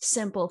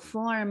simple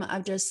form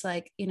of just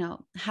like, you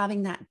know,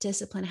 having that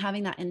discipline,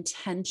 having that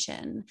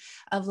intention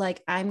of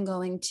like, I'm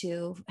going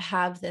to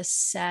have this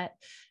set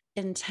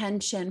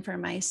intention for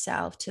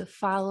myself to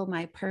follow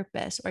my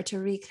purpose, or to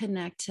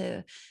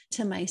reconnect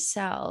to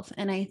myself.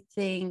 And I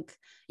think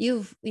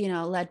you've, you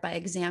know, led by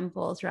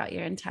example throughout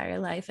your entire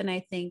life. And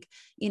I think,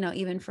 you know,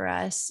 even for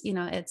us, you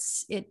know,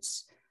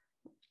 it's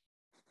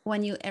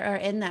when you are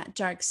in that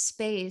dark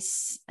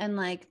space and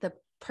like the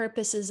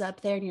purpose is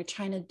up there and you're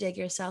trying to dig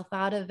yourself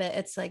out of it,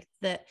 it's like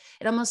that,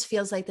 it almost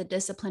feels like the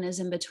discipline is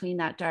in between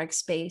that dark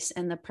space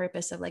and the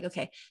purpose of like,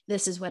 okay,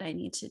 this is what I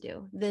need to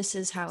do, this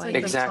is how It's I like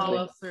need the to Exactly.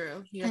 follow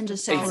through. You have and to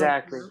just follow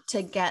Exactly. through.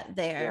 to get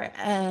there.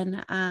 Yeah. And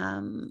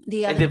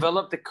the And other,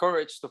 develop the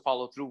courage to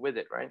follow through with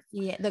it, right?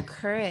 yeah, the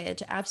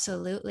courage,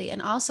 absolutely.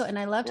 And also, and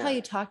I loved how Yeah.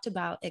 you talked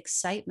about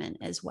excitement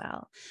as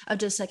well, of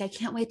just like, I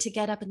can't wait to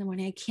get up in the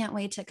morning, I can't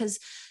wait to, because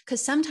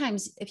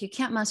sometimes if you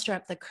can't muster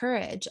up the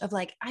courage of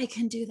like, I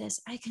can do this,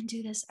 I can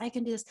do this, I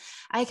can do this,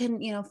 I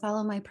can, you know,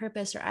 follow my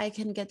purpose, or I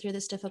can get through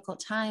this difficult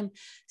time,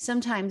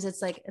 sometimes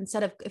it's like,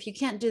 instead of, if you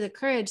can't do the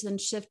courage, then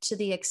shift to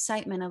the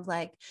excitement of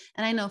like,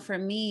 and I know for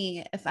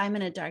me, if I'm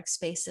in a dark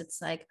space,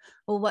 it's like,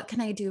 well, what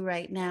can I do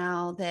right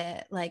now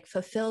that like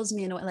fulfills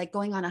me in a way, like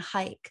going on a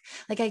hike,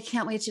 like I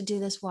can't wait to do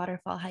this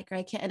waterfall hike, or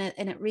I can't,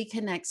 and it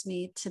reconnects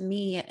me to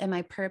me and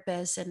my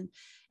purpose, and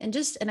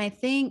I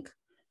think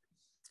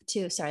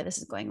too, sorry, this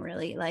is going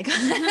really like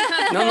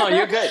No,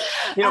 you're good.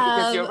 You know,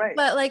 because you're right.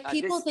 but like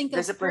people think of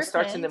discipline purpose.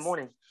 starts in the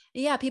morning.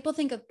 Yeah, people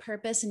think of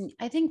purpose, and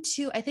I think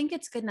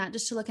it's good not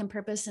just to look in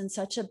purpose in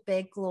such a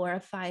big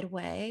glorified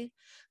way,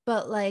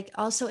 but like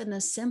also in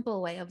the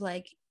simple way of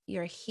like,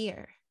 you're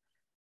here.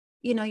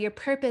 You know, your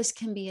purpose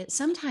can be,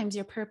 sometimes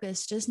your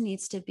purpose just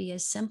needs to be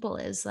as simple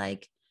as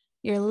like,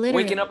 you're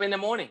literally Waking up in the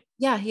morning.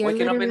 yeah, you're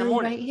Waking up in the literally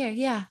morning. right here.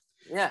 Yeah.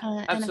 Yeah,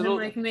 And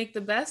absolutely. Like make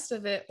the best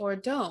of it or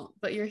don't,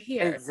 but you're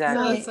here.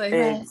 Exactly. So it's like,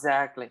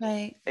 Exactly.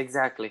 Right.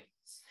 Exactly.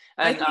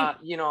 I And think,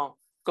 you know,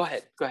 go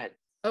ahead.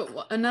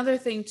 another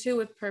thing too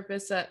with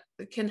purpose that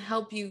can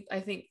help you, I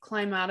think,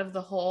 climb out of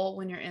the hole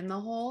when you're in the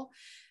hole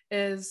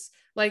is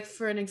like,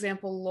 for an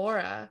example,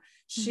 Laura,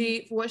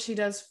 what she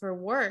does for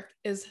work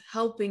is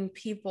helping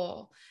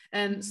people.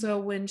 And so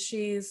when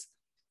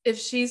if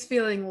she's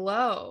feeling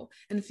low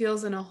and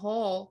feels in a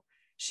hole,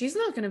 she's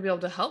not going to be able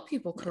to help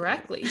people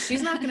correctly.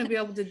 She's not going to be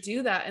able to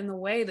do that in the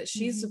way that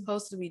she's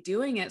supposed to be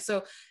doing it.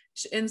 So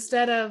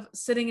instead of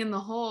sitting in the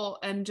hole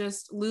and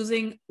just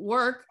losing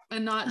work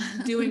and not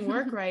doing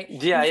work right,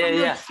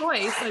 Yeah.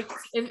 choice. Like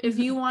if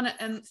you want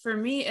to, and for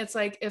me, it's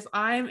like, if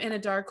I'm in a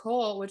dark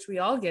hole, which we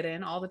all get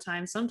in all the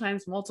time,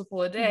 sometimes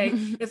multiple a day,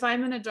 if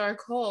I'm in a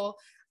dark hole,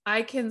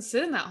 I can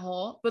sit in that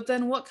hole, but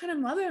then what kind of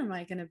mother am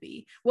I going to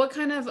be? What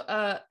kind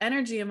of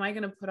energy am I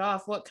going to put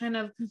off? What kind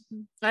of,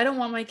 I don't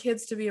want my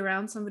kids to be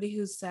around somebody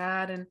who's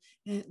sad and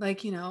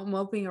like, you know,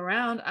 moping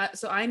around.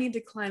 So I need to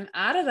climb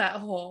out of that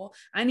hole.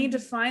 I need to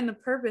find the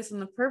purpose,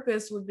 and the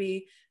purpose would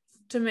be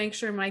to make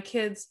sure my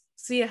kids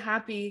see a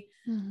happy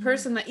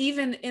person, that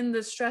even in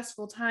the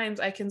stressful times,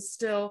 I can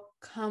still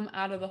come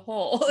out of the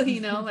hole, you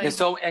know, like. And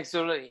so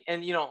absolutely.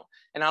 And, you know,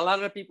 and a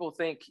lot of people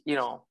think, you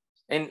know,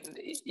 and,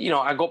 you know,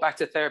 I go back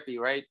to therapy,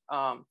 right?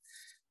 A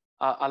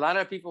lot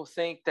of people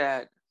think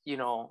that, you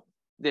know,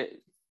 that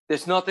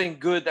there's nothing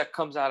good that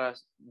comes out of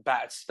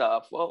bad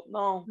stuff. Well,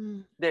 no,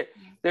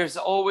 there's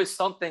always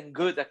something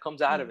good that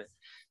comes out of it,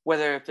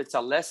 whether if it's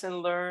a lesson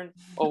learned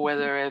or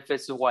whether if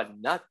it's what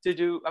not to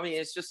do. I mean,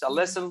 it's just a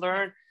lesson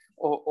learned,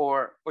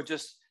 or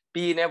just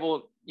being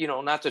able, you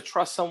know, not to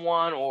trust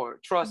someone, or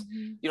trust,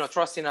 you know,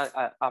 trusting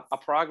a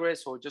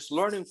progress, or just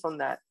learning from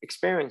that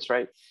experience,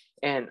 right?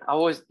 And I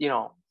always, you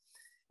know,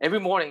 every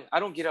morning I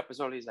don't get up as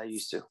early as I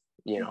used to.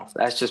 You know,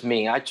 that's just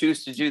me. I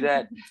choose to do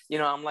that. You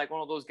know, I'm like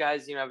one of those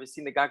guys, you know, I've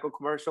seen the Geico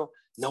commercial.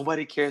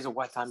 Nobody cares at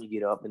what time you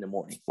get up in the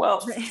morning.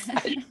 Well,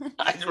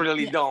 I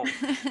really don't,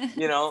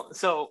 you know?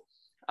 So,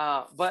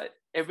 but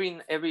every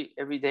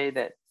day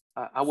that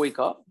I wake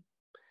up,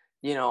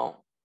 you know,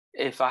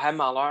 if I have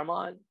my alarm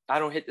on, I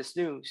don't hit the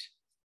snooze.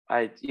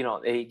 You know,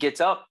 it gets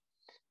up,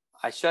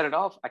 I shut it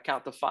off. I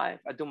count to 5.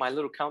 I do my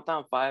little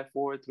countdown, 5,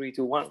 4, 3,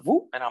 2, 1,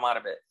 whoop, and I'm out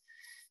of bed,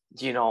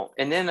 you know?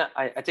 And then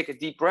I take a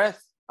deep breath.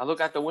 I look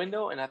out the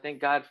window and I thank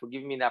God for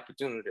giving me the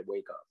opportunity to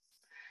wake up,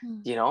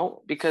 you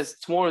know, because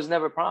tomorrow is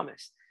never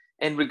promised.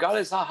 And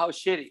regardless of how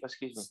shitty,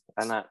 excuse me,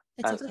 I'm not.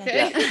 It's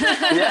okay.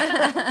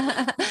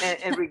 Yeah.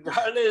 And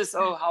regardless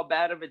of how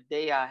bad of a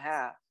day I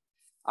have,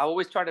 I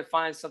always try to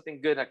find something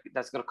good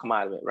that's going to come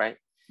out of it, right?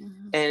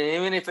 And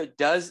even if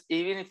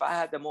I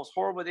had the most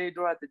horrible day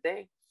throughout the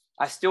day,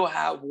 I still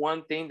have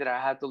one thing that I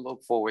have to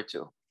look forward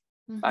to.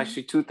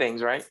 Actually, 2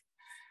 things, right?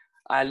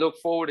 I look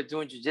forward to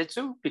doing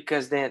jiu-jitsu,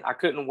 because then I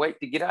couldn't wait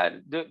to get out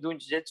of doing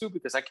jiu-jitsu,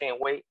 because I can't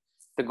wait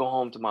to go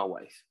home to my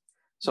wife.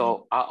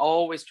 So I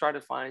always try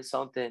to find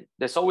something.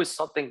 There's always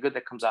something good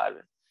that comes out of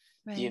it,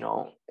 you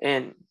know,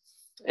 and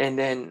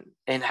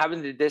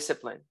having the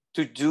discipline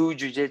to do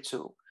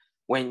jiu-jitsu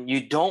when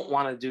you don't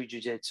want to do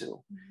jiu-jitsu.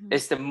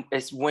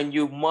 It's when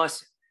you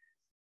must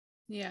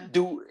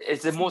do.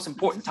 It's the most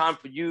important time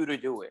for you to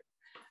do it,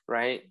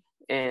 right?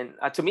 And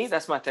to me,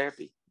 that's my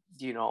therapy.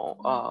 You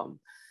know,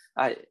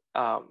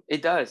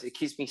 it does. It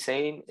keeps me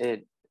sane.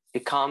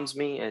 It calms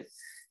me.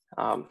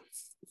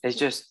 It's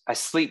just, I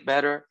sleep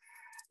better,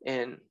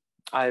 and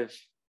I'm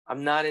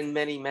not in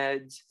many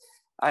meds.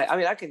 I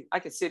mean, I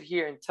can sit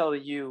here and tell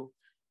you,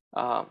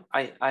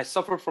 I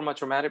suffer from a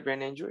traumatic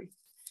brain injury.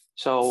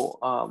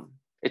 So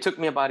it took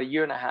me about 1.5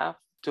 years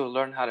to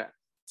learn how to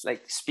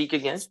like speak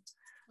again.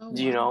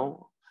 You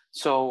know,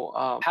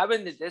 so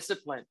having the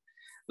discipline,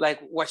 like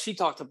what she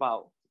talked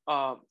about,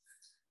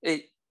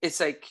 it's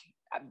like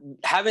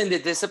having the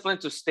discipline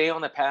to stay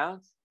on the path.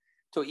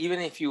 So even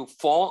if you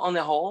fall on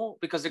the hole,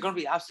 because there are going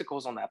to be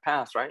obstacles on that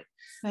path, right?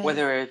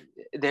 Whether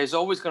there's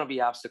always going to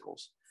be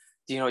obstacles,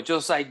 you know,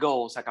 just like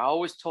goals. Like I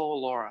always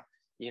told Laura,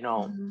 you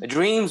know,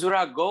 dreams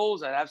without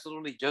goals are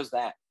absolutely just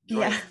that.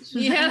 Right?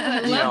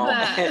 I love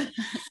that.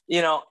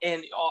 You know,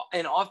 and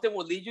often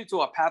will lead you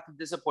to a path of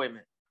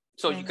disappointment.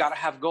 So you got to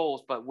have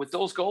goals, but with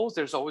those goals,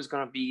 there's always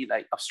going to be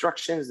like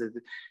obstructions.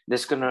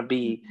 There's going to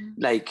be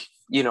like,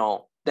 you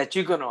know, that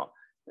you're going to,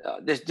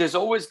 there's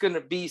always going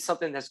to be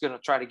something that's going to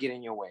try to get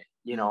in your way.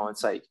 You know,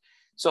 it's like,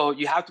 so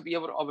you have to be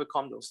able to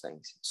overcome those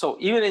things. So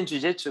even in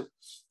jiu-jitsu,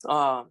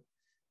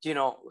 you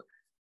know,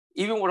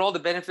 even with all the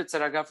benefits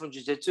that I got from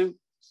jiu-jitsu,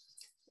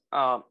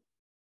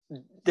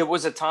 there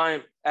was a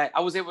time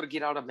I was able to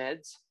get out of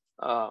meds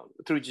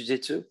through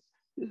jiu-jitsu.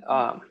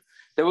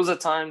 There was a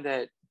time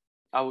that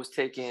I was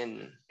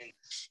taking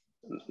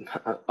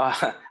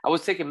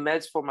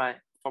meds for my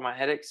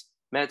headaches,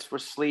 meds for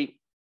sleep,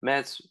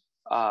 meds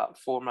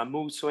for my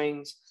mood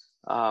swings,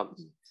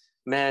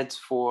 meds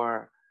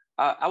for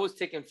I was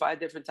taking 5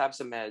 different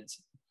types of meds.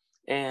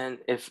 And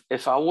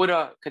if I would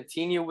have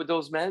continued with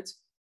those meds,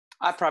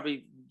 I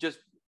probably just,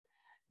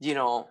 you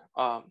know,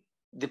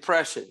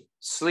 depression,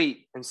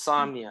 sleep,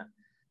 insomnia,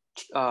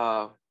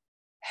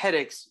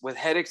 headaches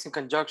in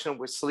conjunction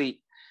with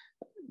sleep,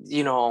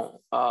 you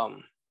know,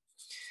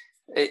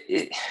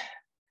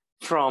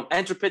 from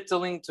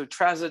entropytylene to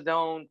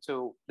trazodone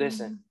to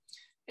listen.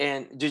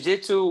 And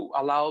jiu-jitsu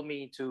allowed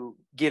me to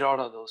get out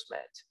of those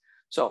meds.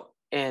 So,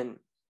 and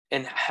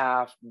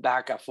have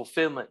back a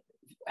fulfillment,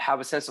 have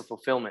a sense of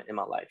fulfillment in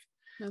my life.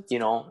 That's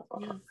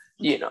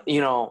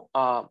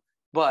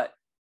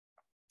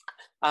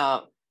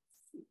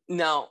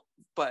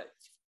but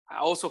I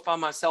also found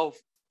myself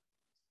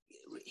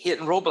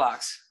hitting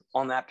roadblocks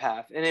on that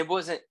path. And it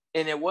wasn't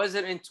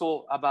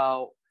until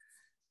about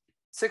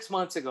 6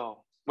 months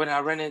ago when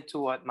I ran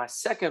into my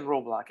second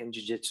roadblock in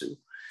jiu-jitsu,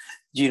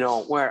 you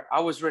know, where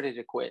I was ready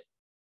to quit.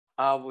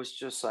 I was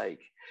just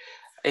like,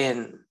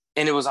 and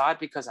it was odd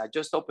because I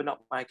just opened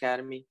up my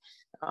academy.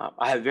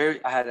 I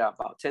had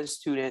about 10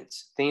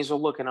 students. Things were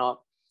looking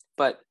up,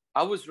 but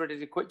I was ready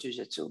to quit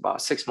jiu-jitsu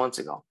about 6 months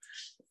ago.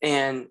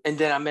 And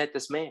then I met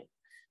this man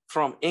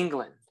from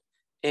England,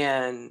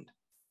 and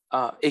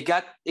it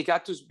got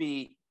to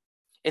be,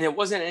 and it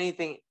wasn't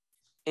anything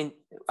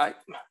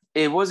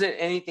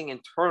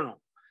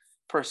internal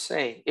per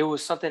se. It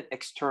was something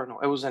external.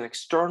 It was an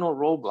external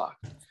roadblock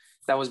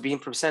that was being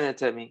presented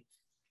to me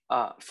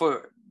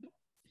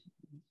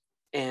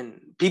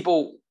and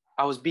people.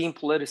 I was being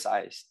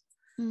politicized,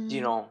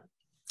 you know.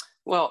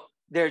 Well,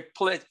 there's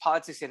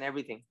politics in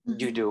everything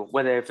you do,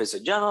 whether if it's a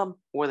job,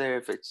 whether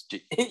if it's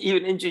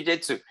even in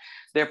jiu-jitsu,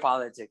 there are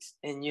politics.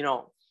 And, you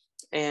know,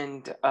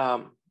 and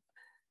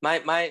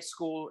my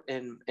school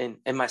and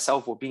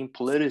myself were being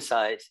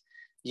politicized,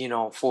 you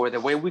know, for the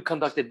way we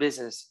conducted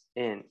business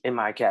in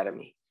my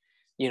academy,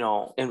 you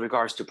know, in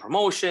regards to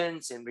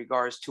promotions, in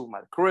regards to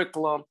my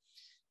curriculum.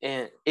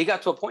 And it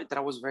got to a point that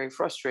I was very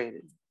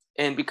frustrated.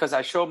 And because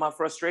I showed my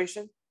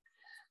frustration,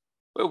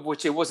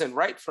 which it wasn't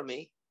right for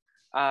me,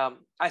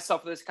 I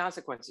suffer these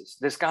consequences.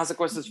 There's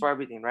consequences for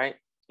everything, right?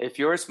 If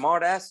you're a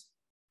smart ass,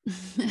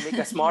 make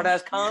a smart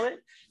ass comment,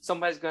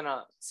 somebody's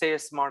gonna say a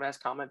smart ass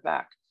comment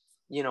back,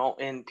 you know,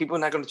 and people are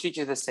not gonna treat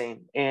you the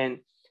same. And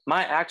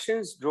my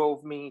actions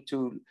drove me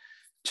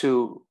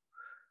to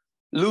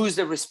lose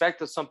the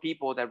respect of some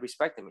people that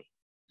respected me,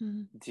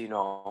 you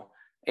know,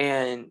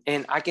 and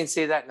I can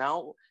say that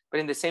now, but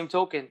in the same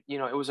token, you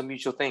know, it was a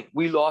mutual thing.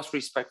 We lost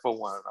respect for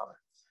one another,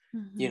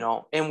 you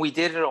know, and we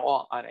did it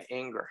all out of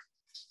anger,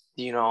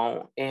 you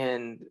know,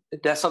 and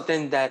that's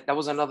something that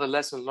was another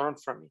lesson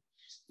learned from me,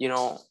 you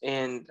know,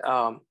 and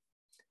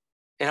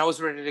I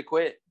was ready to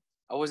quit.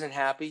 I wasn't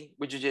happy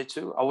with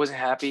jiu-jitsu. I wasn't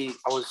happy.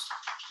 I was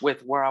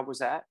with where I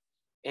was at.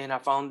 And I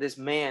found this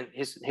man,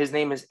 his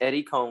name is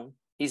Eddie Cohn.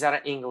 He's out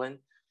of England.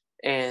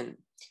 And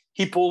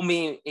he pulled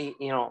me, you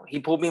know, he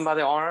pulled me by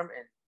the arm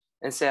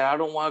and said, I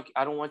don't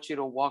want you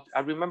to walk. I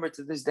remember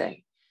to this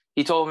day,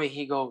 he told me,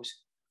 he goes,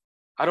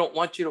 I don't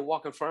want you to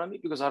walk in front of me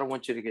because I don't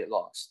want you to get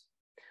lost.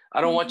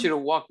 I don't want you to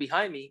walk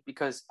behind me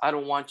because I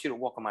don't want you to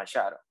walk in my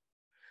shadow.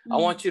 I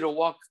want you to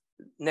walk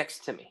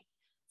next to me,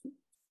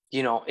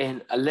 you know,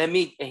 and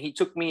he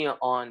took me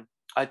on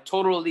a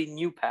totally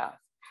new path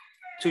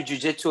to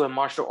jiu-jitsu and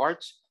martial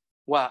arts.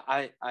 Well,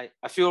 I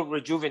feel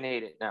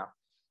rejuvenated now,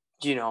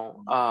 you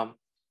know.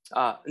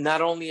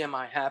 Not only am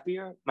I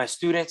happier, my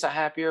students are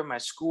happier, my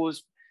school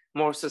is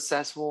more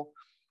successful.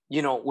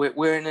 You know,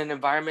 we're in an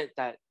environment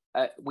that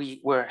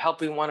we're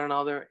helping one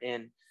another,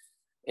 and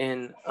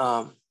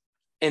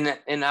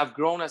I've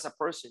grown as a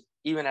person,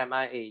 even at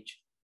my age.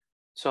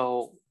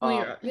 So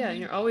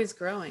you're always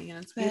growing,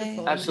 and it's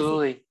beautiful.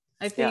 Absolutely.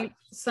 I think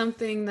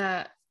something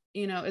that,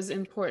 you know, is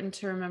important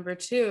to remember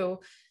too,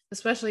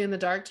 especially in the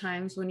dark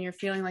times when you're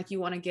feeling like you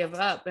want to give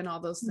up and all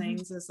those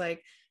things, is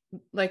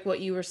like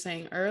what you were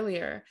saying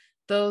earlier,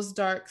 those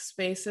dark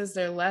spaces,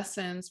 they're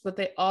lessons, but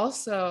they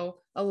also,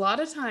 a lot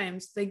of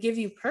times they give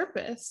you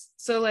purpose.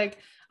 So like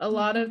a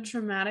lot of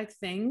traumatic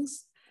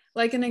things,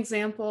 like an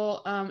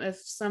example, if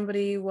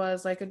somebody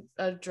was like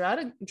a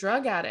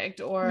drug addict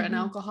or an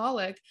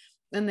alcoholic,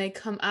 and they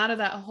come out of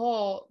that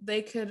hole,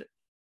 they could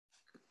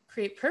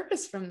create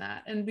purpose from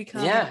that and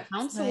become a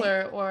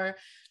counselor or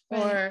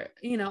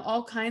you know,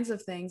 all kinds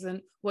of things.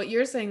 And what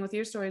you're saying with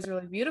your story is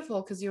really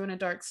beautiful, because you're in a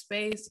dark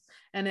space,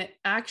 and it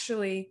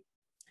actually,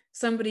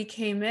 somebody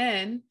came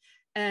in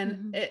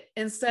and it,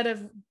 instead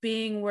of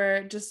being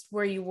where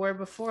you were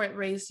before, it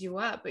raised you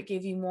up. It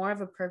gave you more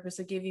of a purpose.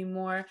 It gave you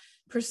more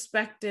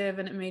perspective,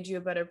 and it made you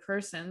a better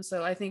person.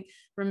 So I think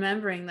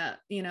remembering that,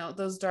 you know,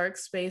 those dark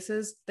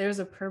spaces, there's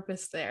a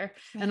purpose there.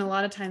 And a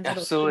lot of times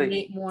it'll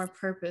create more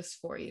purpose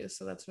for you.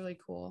 So that's really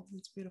cool.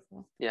 It's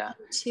beautiful. Yeah.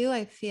 Too,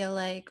 I feel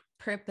like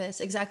purpose,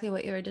 exactly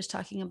what you were just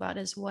talking about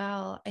as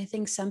well. I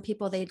think some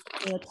people, they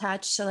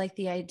attach to like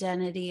the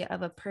identity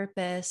of a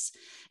purpose,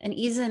 and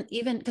even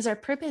because our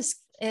purpose,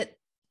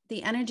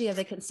 the energy of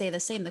it can stay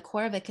the same, the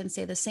core of it can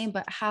stay the same,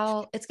 but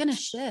how it's going to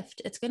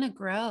shift, it's going to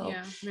grow.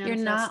 You're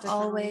not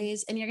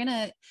always, and you're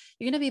going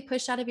to be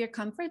pushed out of your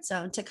comfort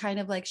zone to kind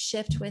of like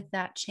shift with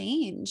that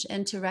change,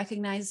 and to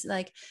recognize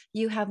like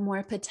you have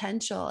more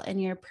potential in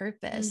your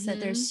purpose, that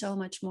there's so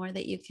much more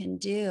that you can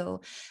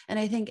do. And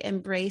I think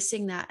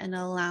embracing that and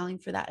allowing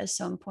for that is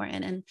so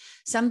important. And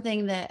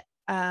something that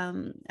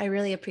I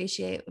really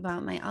appreciate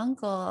about my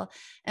uncle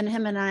and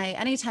him and I,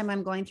 anytime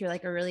I'm going through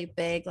like a really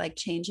big like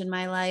change in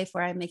my life,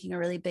 where I'm making a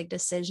really big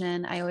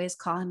decision, I always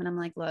call him and I'm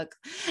like, look,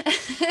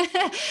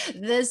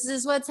 this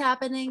is what's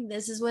happening.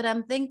 This is what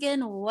I'm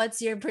thinking.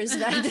 What's your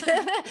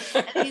perspective?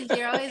 And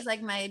you're always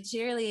like my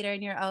cheerleader,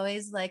 and you're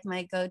always like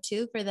my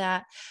go-to for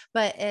that.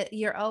 But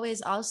you're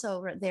always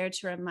also there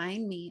to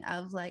remind me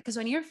of like, because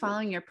when you're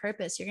following your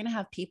purpose, you're going to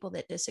have people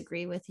that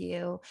disagree with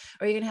you,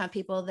 or you're going to have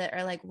people that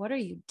are like, what are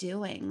you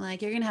doing?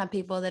 Like, you're going to have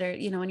people that are,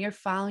 you know, when you're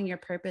following your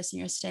purpose and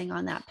you're staying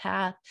on that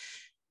path,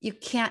 you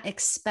can't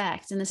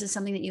expect, and this is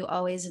something that you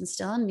always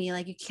instill in me,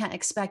 like you can't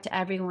expect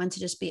everyone to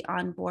just be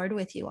on board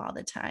with you all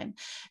the time.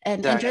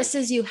 And just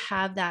as you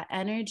have that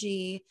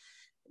energy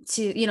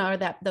to, you know, or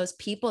that those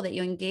people that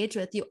you engage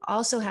with, you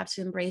also have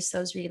to embrace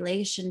those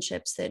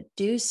relationships that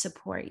do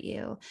support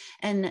you,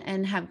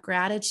 and have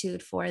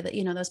gratitude for that,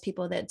 you know, those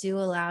people that do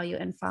allow you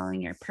in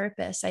following your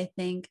purpose. I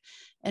think,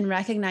 and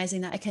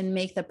recognizing that, it can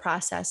make the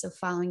process of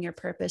following your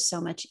purpose so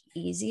much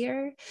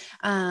easier.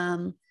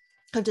 Of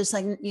just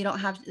like, you don't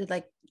have to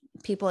like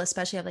people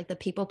especially have like the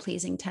people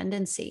pleasing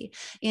tendency.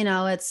 You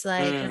know, it's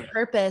like your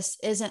purpose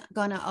isn't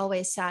going to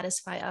always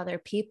satisfy other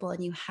people,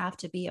 and you have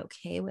to be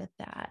okay with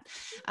that.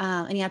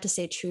 And you have to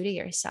stay true to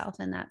yourself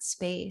in that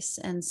space.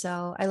 And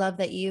so I love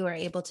that you are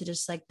able to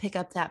just like pick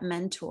up that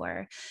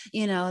mentor,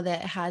 you know,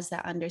 that has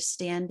that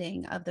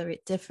understanding of the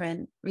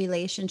different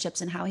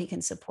relationships and how he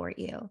can support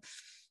you.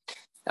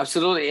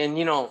 Absolutely. And,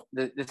 you know,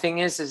 the thing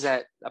is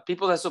that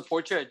people that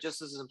support you are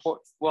just as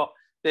important. Well,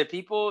 the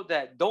people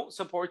that don't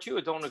support you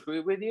or don't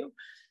agree with you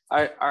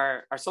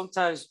are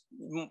sometimes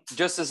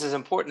just as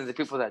important as the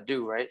people that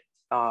do, right?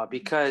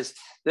 Because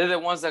they're the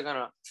ones that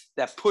are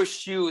that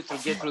push you to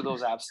get through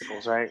those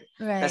obstacles, right?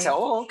 Right. I say,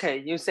 oh,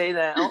 okay, you say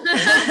that.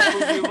 Okay,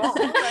 prove you wrong.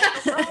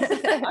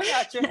 Right, no I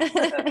got you.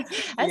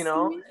 You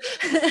know,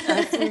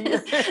 I see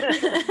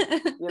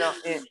you. You know,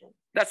 and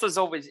that's what's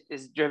always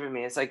is driven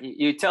me. It's like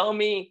you tell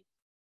me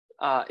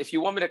if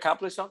you want me to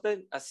accomplish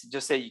something, I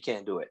just say you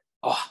can't do it.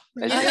 Oh,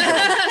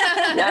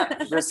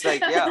 yeah, just like,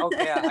 yeah,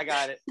 okay, I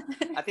got it.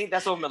 I think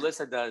that's what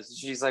Melissa does.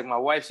 She's like my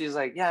wife. She's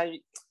like, yeah.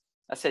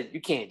 I said,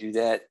 you can't do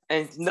that.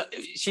 And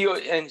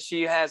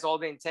she has all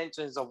the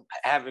intentions of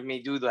having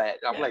me do that.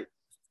 I'm like,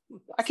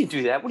 I can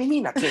do that. What do you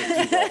mean I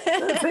can't do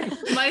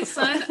that? My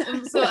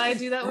son, so I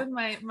do that with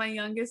my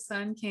youngest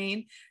son,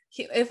 Kane.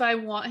 If I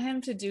want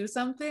him to do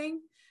something,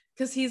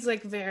 because he's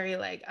like very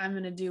like, I'm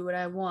gonna do what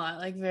I want,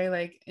 like very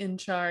like in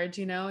charge,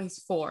 you know, he's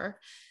 4.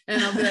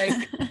 And I'll be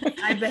like,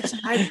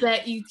 I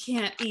bet you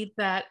can't eat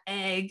that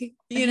egg,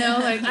 you know,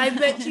 like I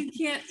bet you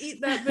can't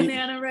eat that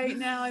banana right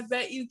now. I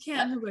bet you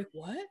can't. I'm like,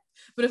 what?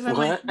 But if I'm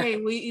like, hey,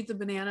 we eat the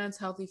banana, it's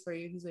healthy for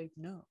you. He's like,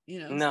 no, you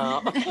know.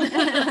 No.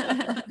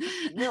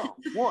 No,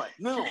 what?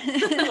 No.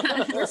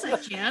 Yes, I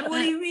can. What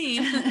do you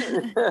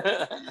mean?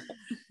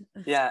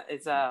 Yeah,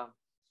 it's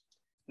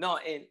no,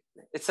 and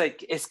it's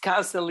like it's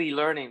constantly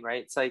learning,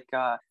 right? It's like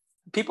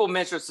people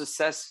measure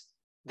success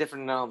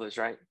different than others,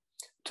 right?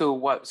 To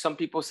what some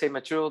people say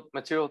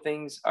material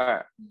things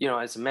are, you know,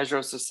 as a measure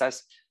of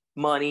success.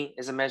 Money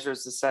is a measure of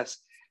success.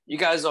 You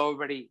guys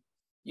already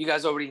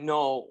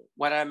know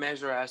what I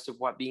measure as to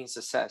what being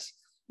success.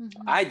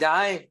 Mm-hmm. I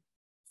die,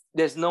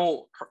 there's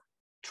no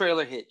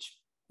trailer hitch.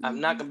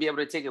 I'm not gonna be able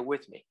to take it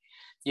with me,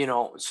 you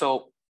know.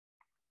 So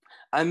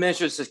I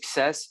measure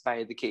success by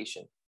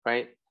education,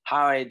 right?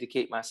 How I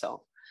educate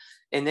myself,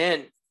 and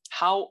then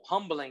how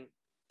humbling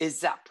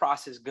is that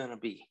process gonna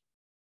be?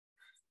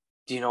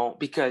 You know,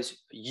 because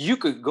you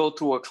could go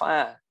through a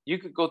class,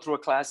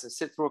 and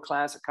sit through a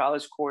class, a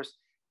college course,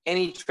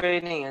 any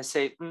training, and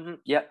say,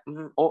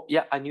 oh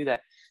yeah, I knew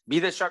that. Be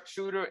the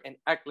sharpshooter and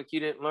act like you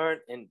didn't learn,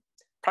 and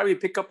probably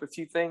pick up a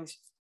few things,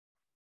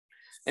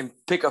 and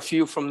pick a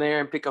few from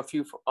there, and pick a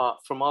few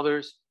from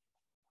others.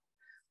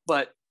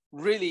 But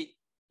really,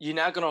 you're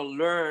not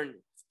gonna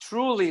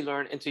truly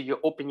learn until you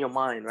open your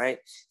mind, right?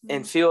 Mm-hmm.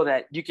 And feel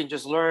that you can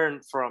just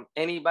learn from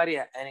anybody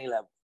at any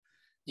level,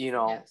 you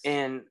know. Yes.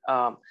 And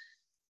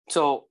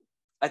so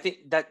I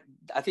think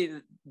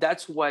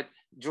that's what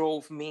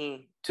drove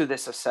me to the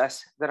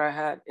success that I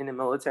had in the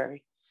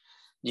military.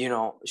 You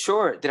know,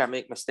 sure, did I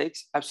make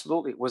mistakes?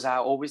 Absolutely. Was I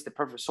always the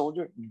perfect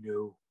soldier?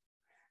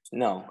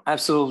 No,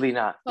 absolutely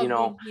not. Well, you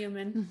know,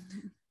 human.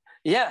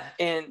 Yeah,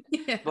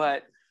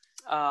 but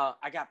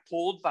I got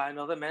pulled by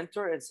another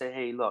mentor and said,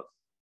 hey, look,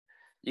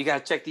 you got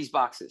to check these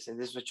boxes, and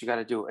this is what you got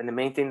to do. And the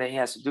main thing that he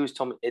has to do is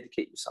tell me,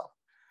 educate yourself.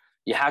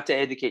 You have to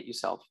educate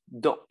yourself.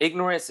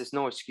 Ignorance is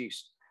no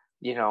excuse,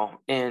 you know.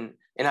 And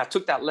I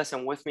took that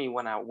lesson with me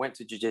when I went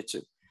to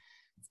jiu-jitsu.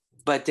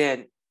 But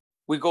then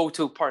we go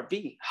to part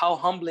B. How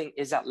humbling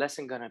is that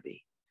lesson going to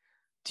be?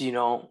 Do you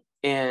know?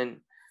 And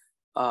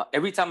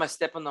every time I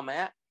step on the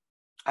mat,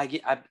 I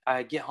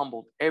get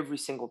humbled every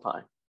single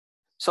time.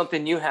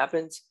 Something new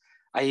happens.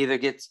 I either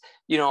get,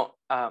 you know,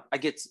 I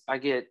get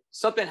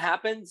something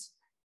happens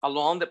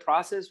along the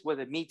process,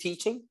 whether me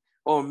teaching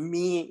or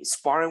me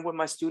sparring with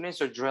my students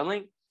or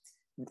drilling.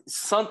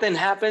 Something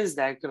happens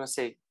that I'm gonna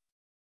say,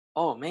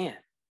 oh man,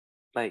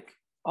 like,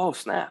 oh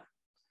snap.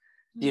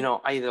 You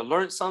know, I either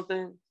learned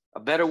something, a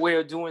better way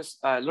of doing,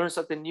 learn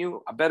something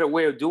new, a better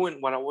way of doing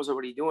what I was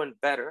already doing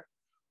better,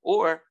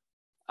 or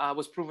I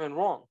was proven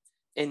wrong.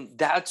 And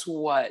that's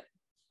what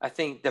I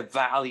think the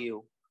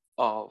value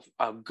of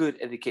a good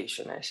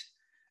education is,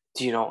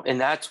 you know, and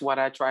that's what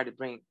I try to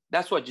bring.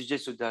 That's what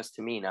jiu-jitsu does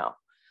to me now,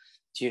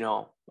 you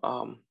know.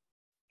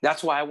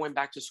 That's why I went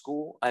back to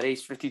school at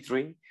age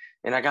 53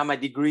 and I got my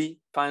degree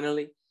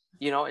finally,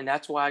 you know, and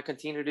that's why I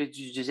continue to do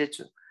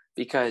jiu-jitsu,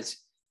 because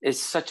it's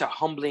such a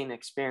humbling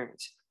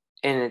experience.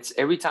 And it's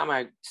every time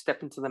I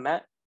step into the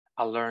mat,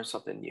 I learn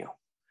something new,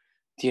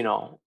 you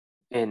know.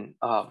 And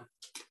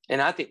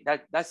I think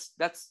that's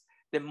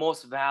the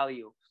most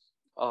value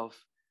of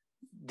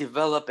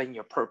developing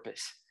your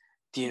purpose.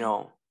 You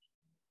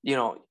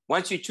know,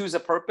 once you choose a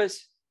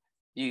purpose,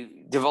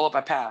 you develop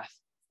a path.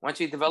 Once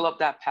you develop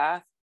that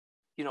path,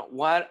 you know,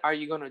 what are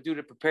you going to do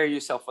to prepare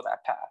yourself for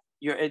that path?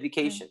 Your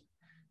education.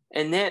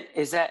 And then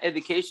is that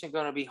education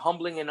going to be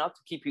humbling enough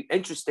to keep you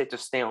interested to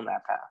stay on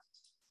that path?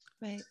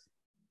 Right.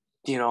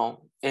 You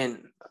know,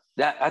 and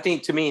that, I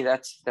think to me,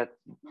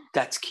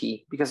 that's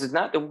key, because it's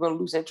not that we're going to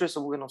lose interest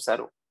or we're going to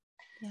settle.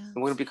 Yeah. And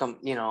we're going to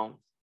become,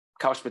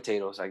 couch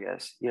potatoes, I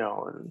guess,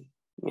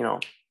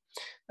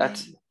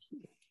 that's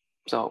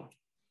so.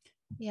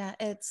 Yeah,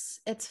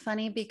 it's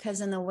funny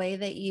because in the way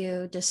that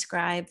you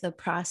describe the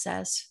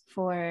process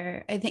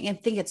for, I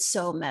think it's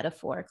so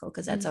metaphorical,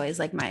 because that's always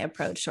like my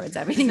approach towards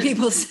everything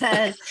people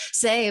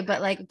say,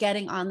 but like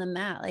getting on the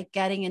mat, like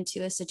getting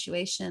into a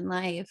situation in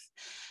life,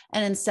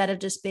 and instead of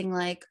just being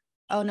like,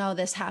 oh no,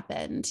 this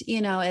happened,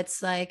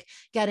 it's like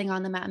getting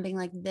on the mat and being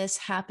like, this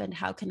happened,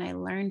 how can I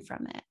learn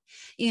from it?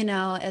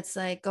 It's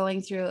like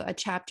going through a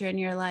chapter in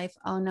your life.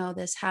 Oh no,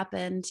 this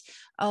happened.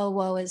 Oh,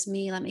 woe is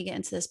me. Let me get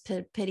into this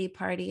pity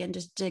party and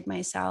just dig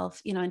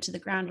myself, into the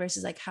ground,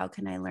 versus like, how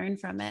can I learn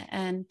from it?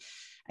 And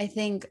I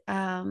think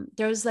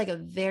there was like a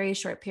very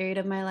short period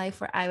of my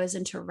life where I was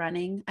into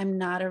running. I'm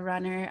not a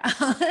runner.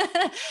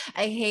 I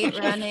hate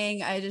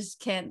running. I just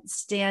can't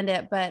stand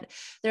it. But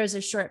there was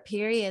a short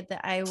period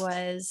that I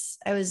was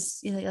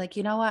like,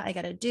 you know what, I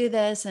got to do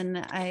this. And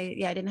I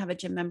didn't have a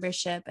gym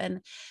membership.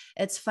 And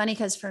it's funny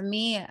because for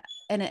me,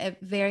 and it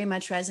very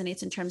much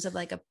resonates in terms of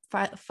like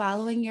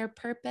following your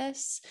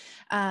purpose.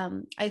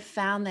 I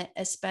found that,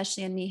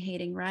 especially in me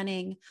hating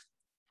running,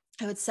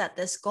 I would set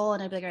this goal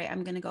and I'd be like, all right,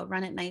 I'm going to go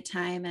run at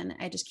nighttime. And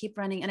I just keep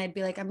running. And I'd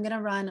be like, I'm going to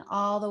run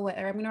all the way,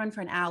 or I'm going to run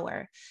for an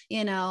hour,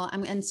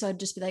 and so I'd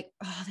just be like,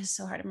 oh, this is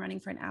so hard. I'm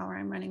running for an hour.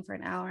 I'm running for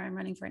an hour. I'm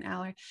running for an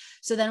hour.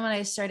 So then what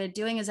I started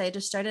doing is I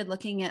just started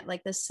looking at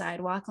like the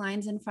sidewalk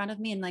lines in front of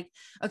me and like,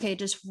 okay,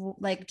 just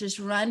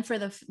run for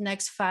the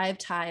next 5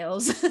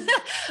 tiles.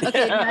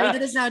 Okay. Now you do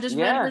this now, just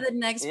run for the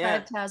next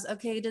 5 tiles.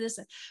 Okay. Do this,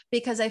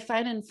 because I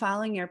find in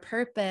following your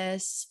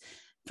purpose,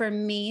 for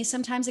me,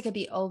 sometimes it could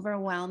be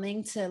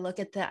overwhelming to look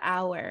at the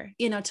hour,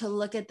 to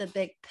look at the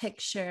big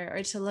picture,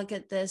 or to look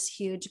at this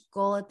huge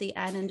goal at the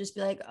end and just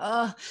be like,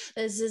 oh,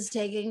 this is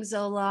taking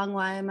so long.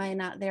 Why am I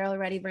not there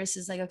already?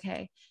 Versus like,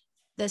 okay,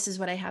 this is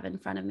what I have in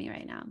front of me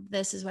right now.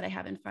 This is what I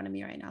have in front of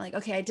me right now. Like,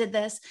 okay, I did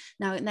this.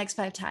 Now next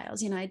 5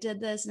 tiles, I did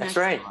this. That's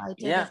right. I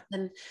did this.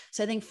 And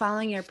so I think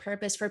following your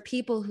purpose, for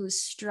people who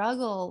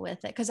struggle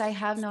with it, because I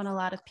have known a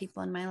lot of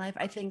people in my life,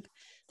 I think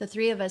the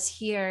 3 of us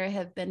here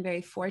have been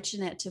very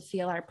fortunate to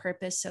feel our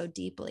purpose so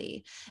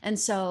deeply. And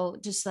so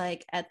just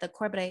like at the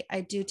core, but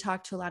I do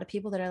talk to a lot of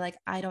people that are like,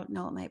 I don't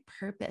know what my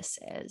purpose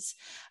is.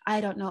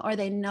 I don't know, or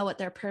they know what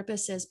their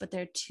purpose is, but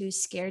they're too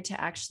scared to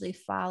actually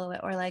follow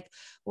it. Or like,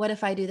 what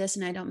if I do this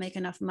and I don't make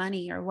enough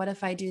money? Or what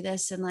if I do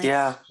this and like,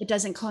 it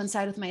doesn't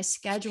coincide with my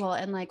schedule?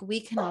 And like,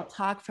 we can all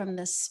talk from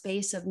this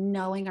space of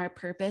knowing our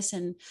purpose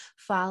and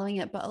following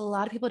it. But a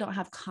lot of people don't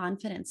have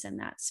confidence in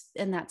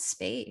that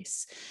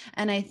space.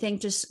 And I think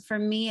just for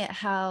me, it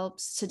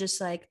helps to just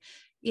like,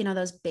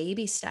 those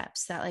baby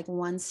steps, that like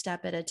one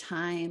step at a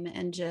time,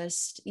 and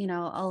just,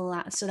 a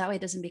lot. So that way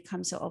it doesn't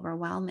become so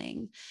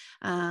overwhelming.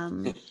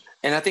 And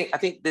I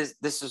think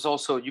this is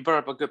also, you brought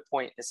up a good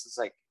point. This is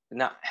like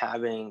not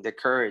having the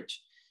courage.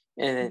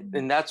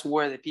 And that's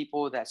where the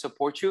people that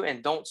support you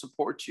and don't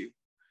support you,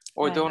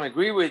 or don't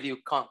agree with you,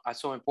 are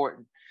so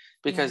important,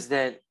 because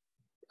then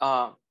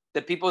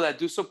the people that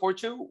do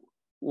support you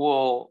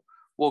will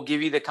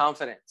give you the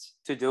confidence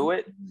to do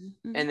it.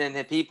 And then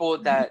the people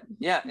that,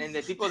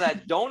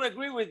 don't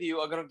agree with you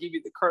are going to give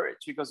you the courage,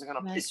 because they're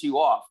going to piss you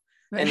off.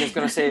 And it's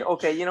going to say,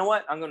 okay, you know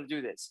what? I'm going to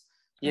do this.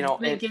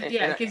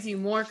 It gives you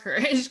more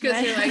courage,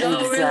 because you're like,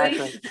 oh,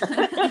 exactly.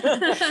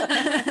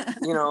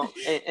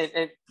 Really?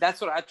 And that's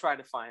what I try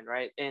to find.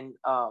 Right. And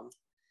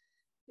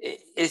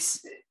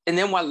and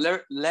then what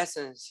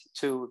lessons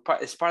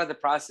it's part of the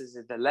process,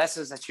 is the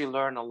lessons that you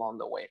learn along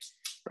the way.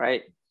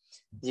 Right.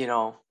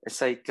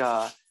 It's like,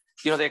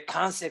 there are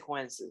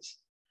consequences,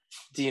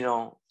 in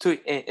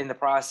the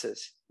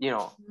process,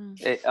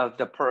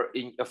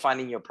 of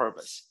finding your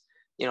purpose,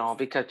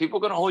 because people are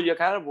going to hold you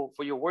accountable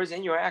for your words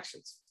and your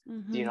actions,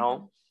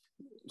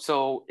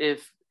 So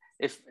if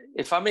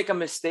I make a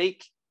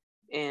mistake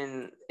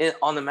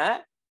on the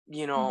mat,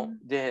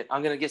 that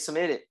I'm going to get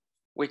submitted,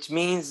 which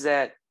means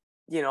that,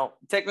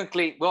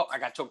 technically, well, I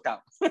got choked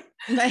out.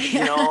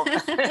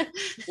 I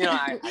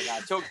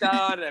got choked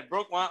out, I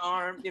broke my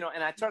arm,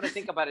 and I try to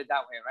think about it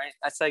that way, right?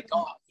 That's like,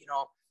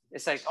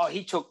 it's like, oh,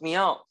 he choked me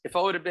out. If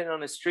I would have been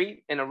on the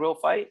street in a real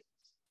fight,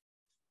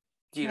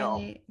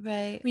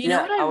 Right.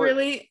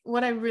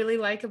 What I really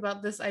like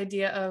about this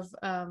idea of,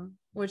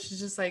 which is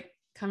just like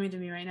coming to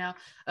me right now,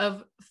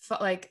 of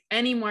like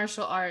any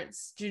martial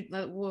arts,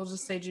 we'll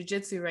just say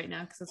jujitsu right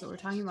now, because that's what we're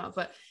talking about.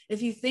 But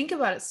if you think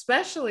about it,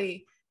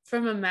 especially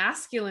from a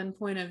masculine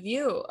point of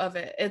view of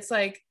it, it's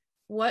like,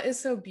 what is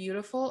so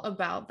beautiful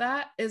about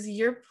that is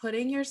you're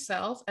putting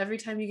yourself, every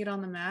time you get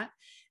on the mat,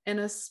 in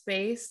a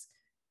space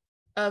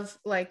of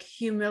like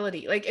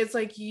humility. Like, it's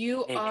like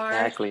you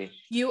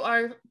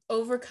are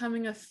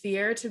overcoming a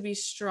fear to be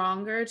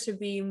stronger,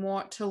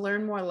 to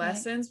learn more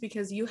lessons,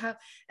 because you have,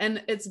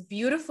 and it's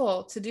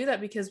beautiful to do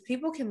that, because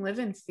people can live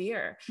in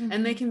fear,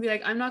 and they can be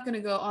like, I'm not going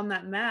to go on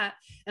that mat,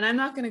 and I'm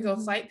not going to go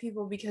fight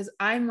people, because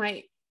I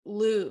might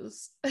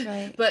lose.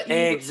 Right. But you,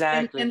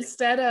 Exactly.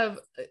 instead of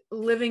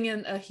living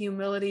in a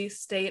humility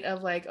state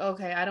of like,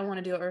 okay, I don't want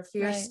to do it, or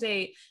fear Right.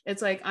 state,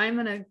 it's like, I'm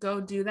going to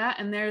go do that.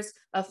 And there's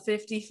a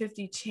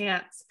 50-50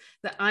 chance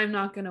that I'm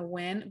not going to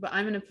win, but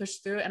I'm going to push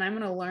through it, and I'm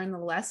going to learn the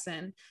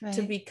lesson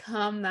to Right.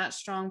 become that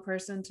strong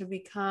person, to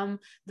become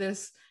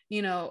this,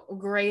 you know,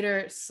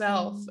 greater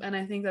self. And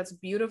I think that's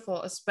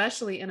beautiful,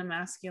 especially in a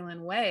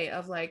masculine way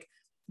of like,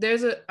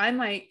 I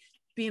might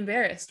be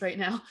embarrassed right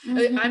now.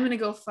 Mhm. I'm going to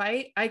go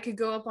fight. I could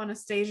go up on a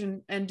stage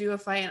and do a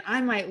fight, and I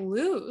might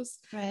lose,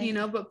 Right. you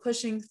know, but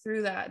pushing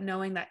through that,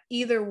 knowing that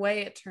either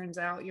way it turns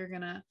out, you're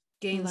going to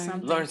gain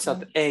something. Learn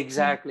something.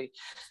 Exactly.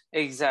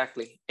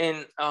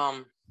 And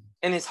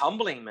it's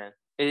humbling, man.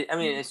 I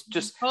mean, it's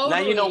just, now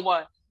you know Totally.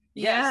 what?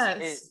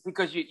 Yes.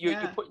 Because you're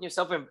putting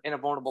yourself in a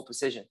vulnerable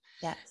position.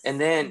 Yes. And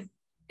then,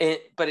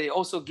 but it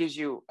also gives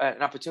you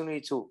an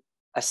opportunity to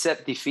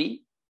accept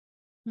defeat,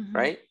 Mhm.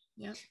 right?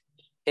 Yeah.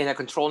 In a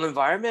controlled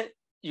environment,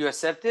 you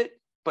accept it,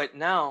 but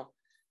now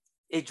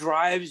it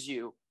drives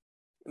you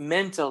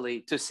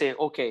mentally to say,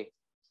 okay,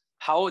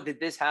 how did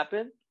this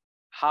happen?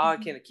 How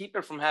can I keep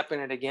it from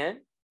happening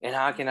again? And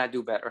how can I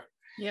do better?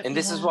 Yep. And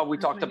this is what we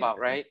talked about,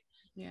 right?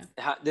 Yeah.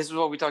 This is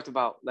what we talked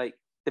about. Like,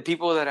 the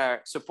people that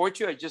are support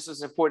you are just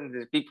as important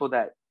as the people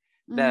that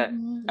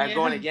Mhm. are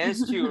going Yeah.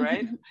 against you,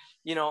 right?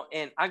 You know,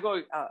 and I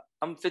go,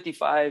 I'm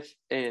 55,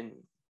 and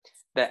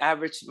my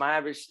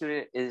average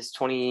student is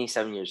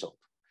 27 years old.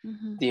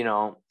 Mhm. You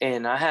know,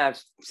 and I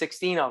have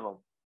 16 of them,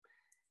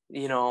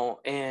 you know,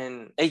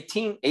 and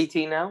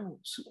 18 now.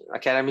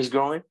 Academy's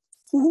growing.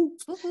 Woohoo.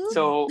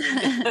 So,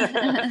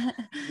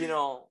 you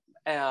know,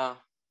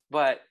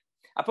 but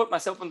I put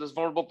myself in those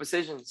vulnerable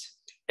positions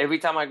every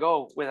time I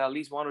go with at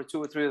least one or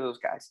two or three of those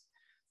guys,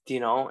 you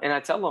know, and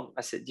I tell them,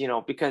 I said, you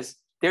know, because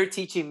they're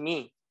teaching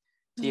me,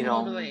 you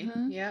know, Totally.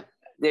 Mhm. Yep.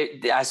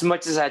 they as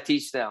much as I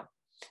teach them,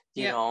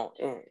 you Yep. know,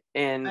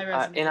 and I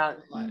resonate with that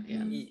a lot.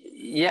 Yeah.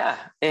 yeah,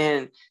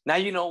 and now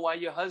you know why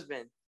your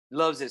husband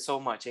loves it so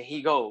much, and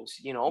he goes,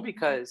 you know,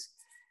 because,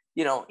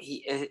 you know,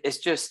 it's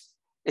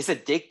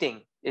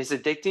addicting. It's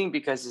addicting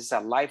because it's a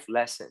life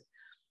lesson.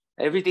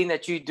 Everything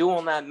that you do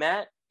on that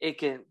mat,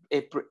 it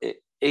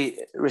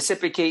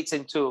reciprocates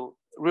into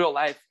real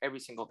life every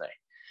single day.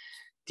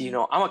 You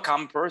know, I'm a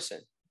common person.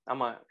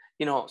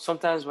 You know,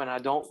 sometimes when I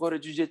don't go to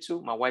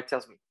jiu-jitsu, my wife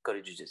tells me, go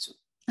to jiu-jitsu.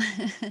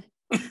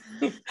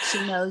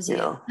 She knows you.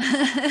 know?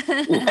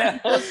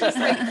 Well, it's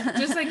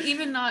just like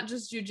even not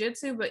just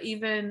jujitsu, but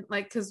even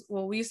like, because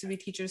we used to be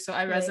teachers, so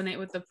I Right. resonate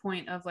with the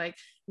point of like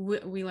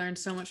we learn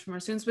so much from our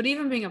students. But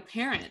even being a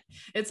parent,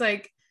 it's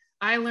like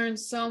I learn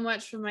so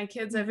much from my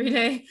kids every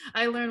day.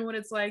 I learn what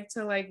it's like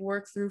to like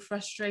work through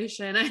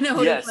frustration. I know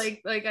what Yes.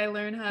 it's like I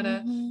learn how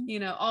to, Mhm. you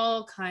know,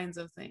 all kinds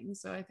of things.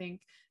 So I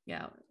think,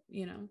 yeah,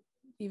 you know,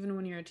 even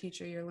when you're a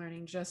teacher, you're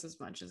learning just as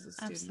much as a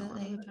student a lot of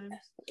the Absolutely.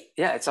 times.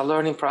 Yeah, it's a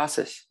learning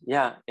process.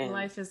 Yeah. And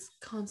Life is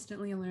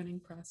constantly a learning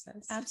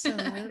process.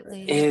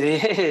 Absolutely.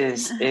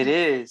 it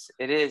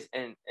is.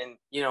 And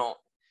you know,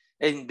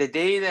 and the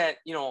day that,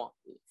 you know,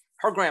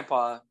 her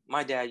grandpa,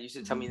 my dad, used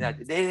to tell me that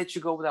the day that you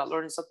go without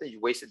learning something,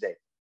 you waste a day.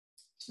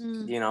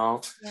 Mm. You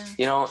know, Yeah.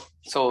 you know,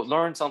 so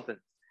learn something,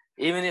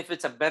 even if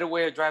it's a better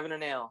way of driving a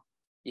nail.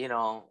 You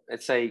know,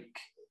 it's like,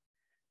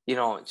 you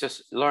know,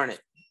 just learn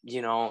it.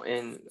 You know,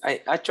 and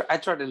I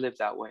try to live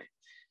that way.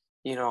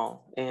 You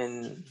know,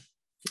 and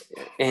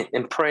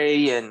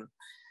pray, and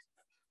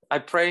I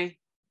pray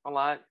a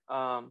lot.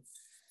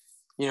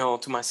 You know,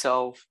 to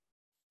myself.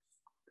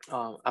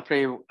 I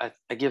pray.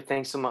 I give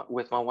thanks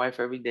with my wife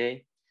every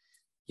day.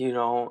 You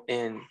know,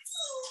 and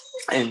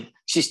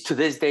she's, to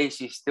this day,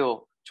 she's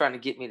still trying to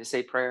get me to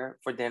say prayer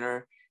for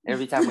dinner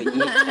every time we eat,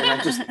 and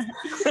I just I'm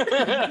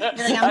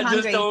I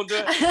just hungry. don't do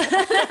it.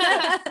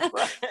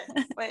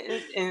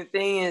 And the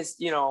thing is,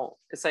 you know,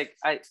 it's like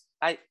I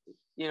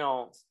you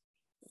know,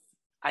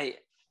 I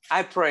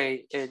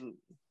pray, and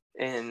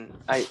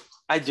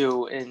I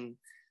do, and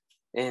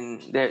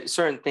there are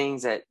certain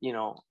things that, you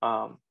know,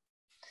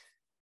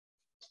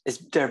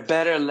 they're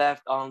better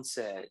left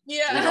unsaid.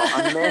 Yeah. You know,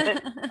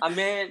 I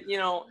mean, you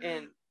know,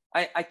 and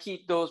I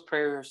keep those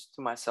prayers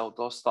to myself,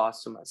 those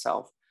thoughts to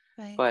myself.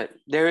 Right. But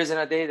there isn't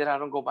a day that I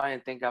don't go by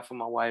and thank God for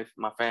my wife,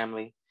 my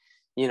family,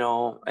 you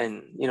know,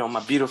 and, you know,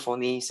 my beautiful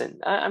niece.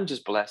 And I'm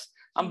just blessed.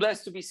 I'm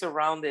blessed to be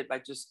surrounded by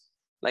just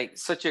like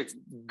such a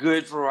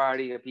good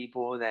variety of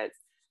people that,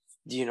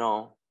 you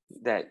know,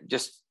 that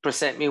just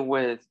present me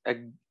with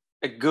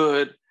a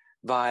good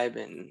vibe,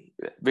 and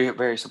very,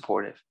 very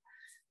supportive.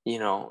 You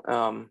know,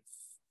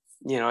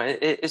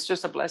 it's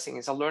just a blessing.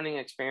 It's a learning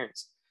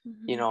experience,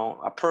 you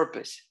know, a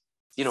purpose,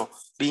 you know,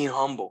 being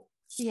humble.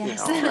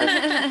 Yes. You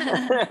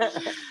know,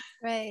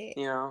 Right.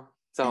 you know,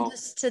 so and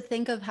just to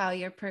think of how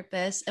your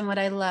purpose and what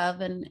I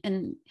love,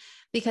 and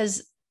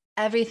because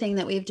everything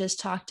that we've just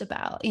talked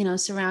about, you know,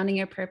 surrounding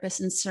your purpose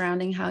and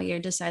surrounding how you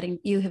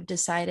have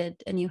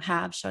decided and you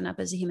have shown up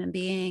as a human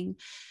being,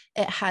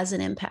 it has an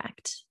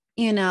impact.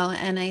 you know,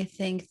 and I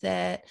think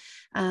that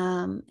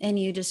and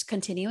you just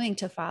continuing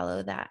to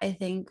follow that, I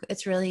think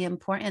it's really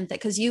important that,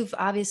 because you've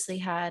obviously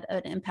had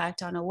an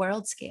impact on a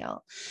world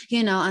scale,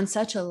 you know, on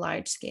such a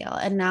large scale,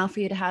 and now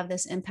for you to have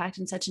this impact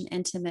in such an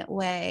intimate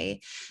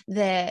way,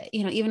 that,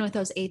 you know, even with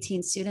those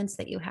 18 students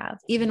that you have,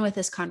 even with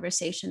this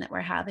conversation that we're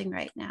having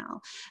right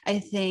now, I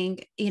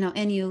think, you know,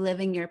 and you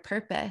living your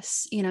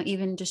purpose, you know,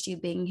 even just you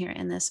being here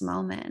in this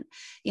moment,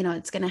 you know,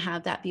 it's going to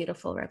have that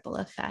beautiful ripple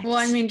effect. Well,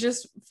 I mean,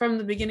 just from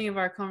the beginning of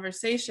our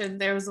conversation,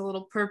 there was a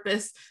little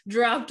purpose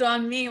dropped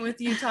on me with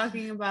you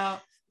talking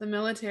about the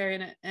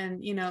military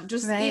and you know,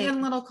 just Right.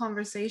 even little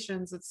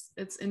conversations.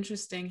 It's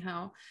interesting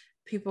how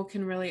people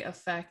can really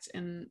affect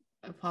in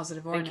a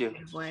positive or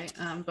negative way.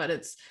 But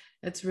it's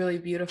really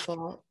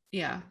beautiful,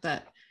 yeah,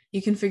 that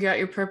you can figure out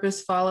your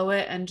purpose, follow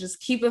it, and just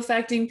keep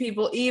affecting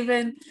people,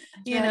 even,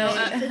 you know,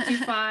 at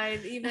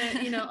 55, even,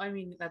 you know, I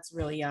mean, that's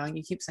really young.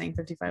 You keep saying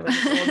 55 like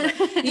it's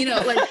old, but, you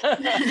know,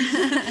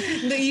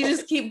 like you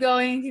just keep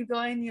going,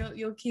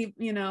 you'll keep,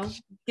 you know,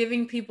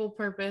 giving people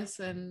purpose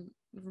and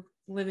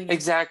living.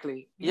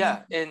 Exactly.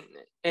 Yeah.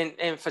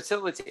 And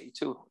facilitate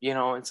too, you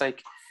know, it's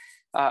like,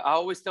 I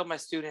always tell my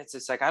students,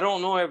 it's like, I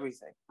don't know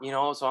everything, you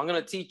know, so I'm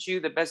going to teach you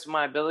the best of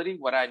my ability,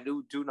 what I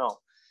do know.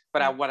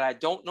 But what I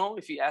don't know,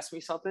 if you ask me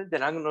something,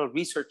 then I'm going to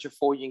research it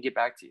for you and get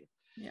back to you.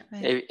 Yeah.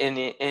 Right. And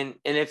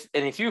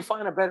if you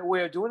find a better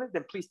way of doing it,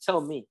 then please tell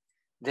me.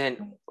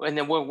 And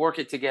then we'll work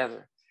it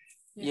together.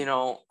 Yeah. You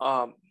know,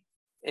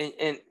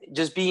 and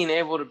just being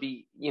able to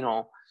be, you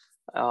know,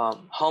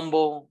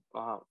 humble,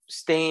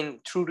 staying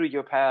true to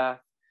your path,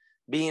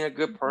 being a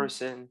good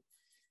person.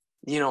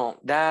 You know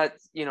that.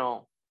 You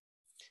know,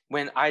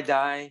 when I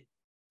die,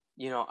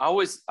 you know, I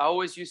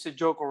always used to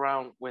joke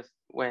around with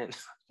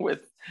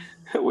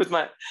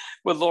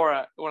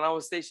Laura when I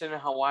was stationed in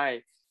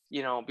Hawaii.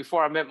 You know,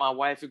 before I met my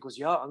wife, it goes,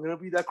 yeah, I'm gonna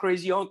be that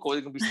crazy uncle.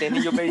 It's gonna be standing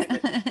in your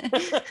basement.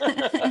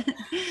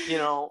 You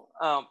know,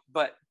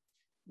 but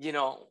you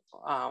know,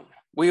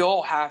 we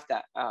all have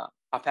that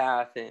a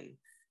path, and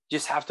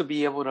just have to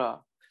be able to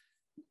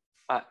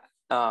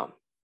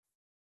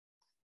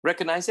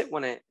recognize it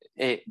when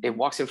it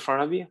walks in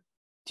front of you.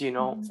 You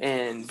know,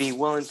 and be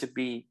willing to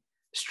be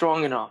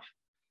strong enough,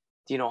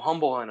 you know,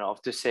 humble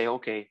enough to say,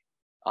 okay,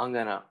 I'm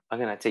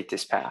gonna take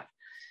this path.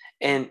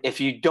 And if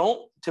you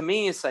don't, to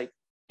me, it's like,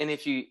 and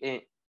if you,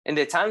 and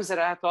the times that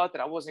I thought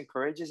that I wasn't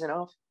courageous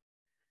enough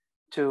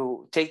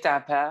to take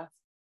that path,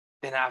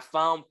 then I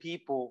found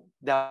people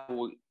that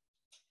would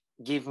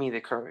give me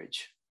the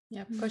courage.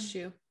 Yeah, push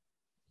you.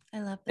 I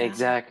love that.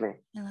 Exactly.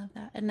 I love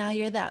that. And now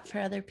you're that for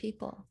other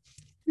people.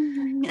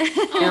 You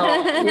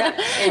know, yeah,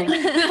 and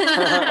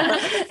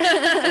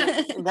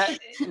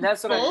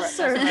that's what full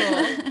circle.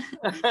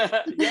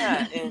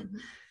 Yeah,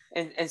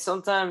 and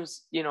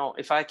sometimes, you know,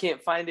 if I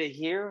can't find it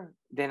here,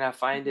 then I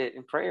find it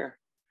in prayer.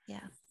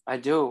 Yeah, I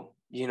do.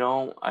 You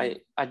know, I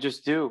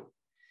just do,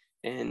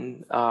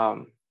 and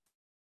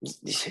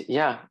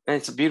yeah, and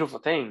it's a beautiful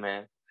thing,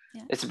 man.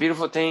 Yeah. It's a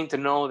beautiful thing to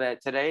know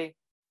that today,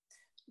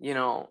 you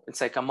know,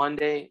 it's like a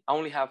Monday. I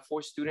only have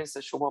 4 students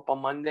that show up on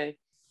Monday.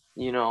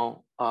 You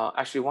know,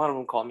 actually one of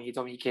them called me. He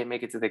told me he can't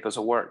make it today because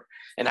of work.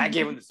 And I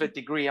gave him the 5th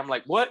degree. I'm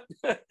like, what?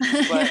 But,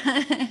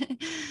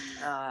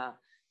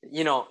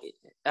 you know,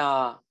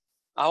 I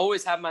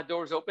always have my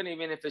doors open,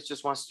 even if it's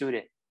just one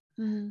student.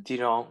 You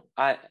know,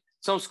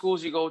 some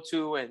schools you go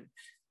to and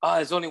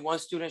there's only one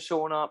student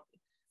showing up.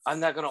 I'm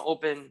not going to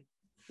open.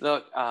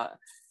 Look,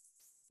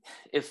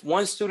 if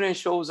one student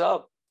shows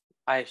up,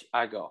 I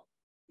go.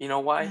 You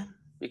know why? Yeah.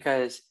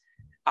 Because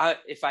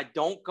if I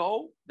don't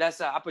go,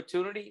 that's an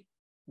opportunity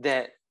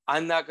that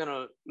I'm not going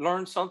to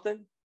learn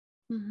something,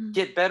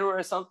 get better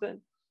at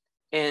something,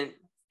 and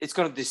it's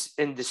going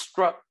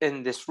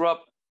to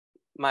disrupt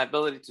my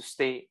ability to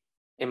stay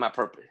in my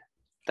purpose,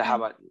 to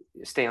have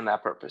stay on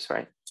that purpose,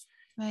 right?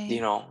 You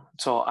know,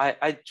 so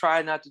I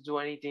try not to do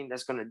anything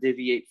that's going to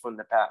deviate from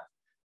the path,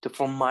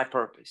 from my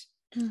purpose.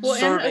 Well,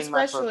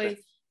 and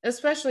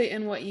especially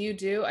in what you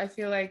do, I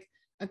feel like,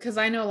 because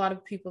I know a lot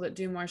of people that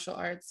do martial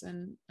arts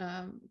and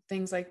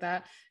things like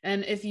that,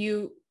 and if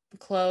you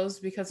close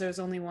because there's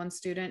only one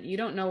student, you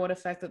don't know what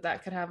effect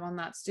that could have on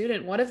that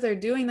student. What if they're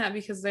doing that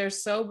because they're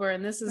sober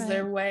and this is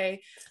their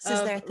way, this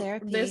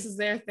is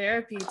their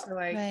therapy to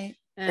like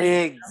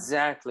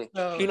exactly.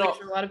 So you know,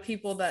 there's a lot of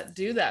people that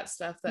do that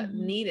stuff that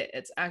need it.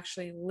 It's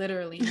actually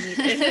literally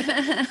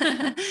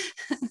needed.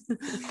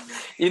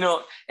 You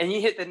know, and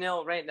you hit the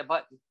nail right in the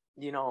button.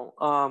 You know,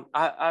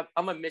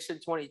 I'm a Mission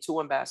 22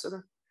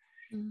 ambassador.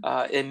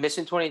 And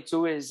Mission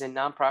 22 is a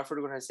nonprofit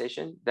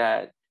organization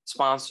that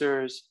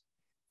sponsors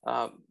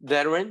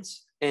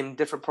veterans in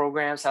different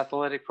programs,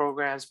 athletic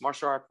programs,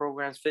 martial art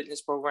programs,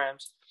 fitness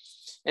programs.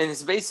 And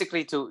it's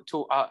basically to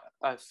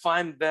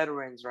find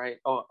veterans, right,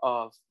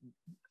 of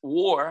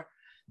war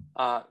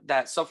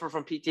that suffer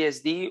from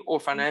PTSD or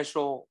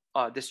financial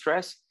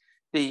distress,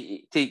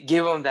 to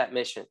give them that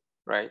mission,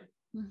 right?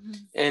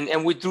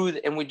 And we do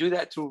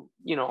that through,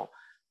 you know,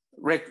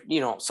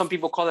 some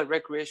people call it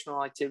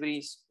recreational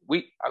activities.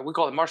 We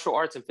call it martial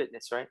arts and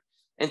fitness, right?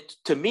 And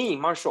to me,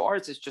 martial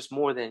arts is just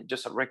more than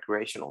just a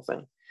recreational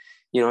thing.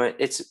 You know,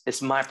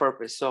 it's my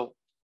purpose. So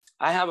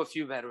I have a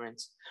few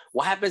veterans.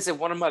 What happens if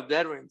one of my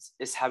veterans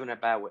is having a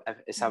bad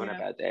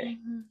day?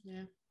 Mm-hmm.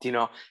 Yeah. You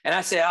know, and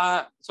I say,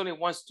 it's only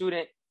one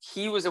student.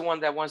 He was the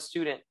one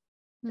student,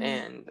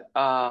 and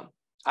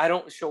I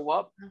don't show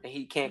up, and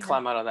he can't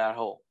climb out of that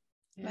hole.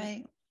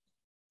 Right.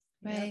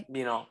 Right.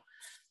 You know,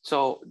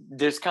 so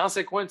there's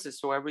consequences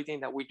to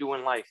everything that we do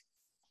in life.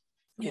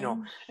 You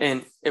know,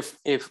 and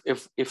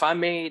if I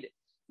made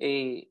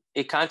a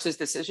conscious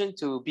decision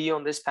to be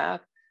on this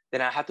path,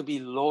 then I have to be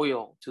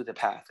loyal to the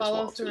path.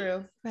 Follow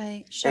through.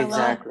 Right.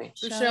 Exactly.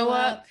 Show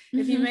up.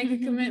 If you make a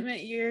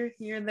commitment,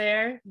 you're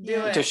there.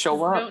 Do it. To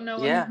show up. You don't know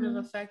what kind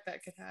of effect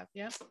that could have.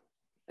 Yep.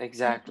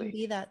 Exactly. It can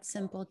be that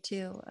simple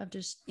too, of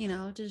just, you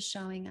know, just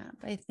showing up.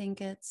 I think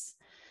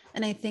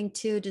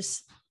too,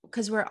 just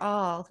because we're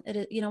all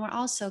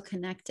so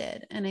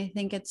connected. And I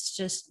think it's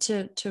just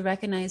to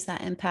recognize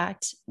that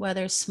impact,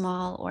 whether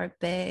small or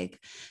big,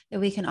 that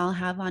we can all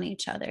have on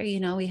each other. You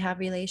know, we have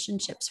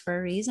relationships for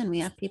a reason. We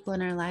have people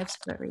in our lives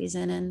for a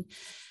reason. And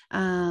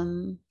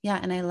and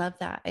I love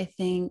that. I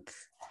think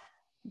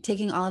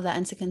taking all of that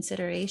into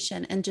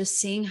consideration and just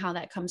seeing how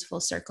that comes full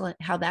circle,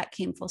 how that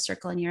came full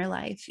circle in your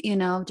life, you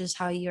know, just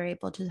how you're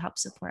able to help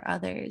support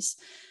others.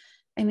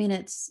 I mean,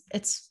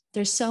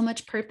 there's so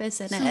much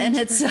purpose in it, and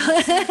it's so,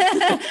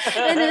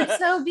 and it's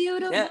so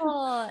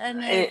beautiful.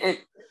 Yeah.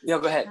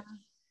 Go ahead.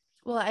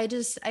 Well, I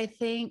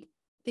think,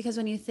 because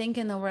when you think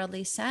in the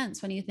worldly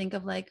sense, when you think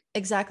of like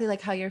exactly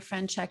like how your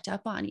friend checked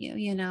up on you,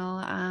 you know,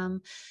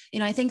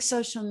 I think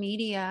social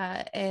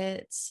media,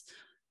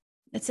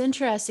 it's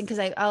interesting because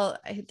I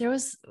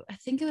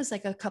think it was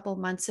like a couple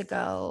months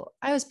ago,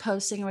 I was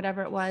posting or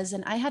whatever it was,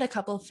 and I had a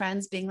couple of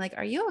friends being like,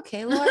 "Are you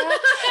okay, Laura?"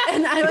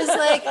 And I was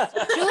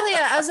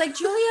like,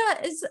 Julia,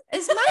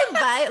 is my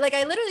vibe, like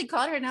I literally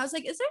called her and I was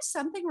like, "Is there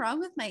something wrong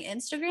with my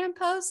Instagram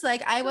posts?"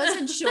 Like I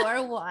wasn't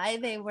sure why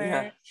they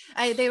were.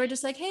 They were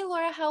just like, "Hey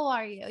Laura, how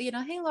are you?" You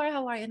know, "Hey Laura,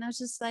 how are you?" And I was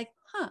just like,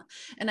 huh.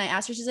 And I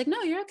asked her, she's like,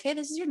 "No, you're okay.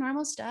 This is your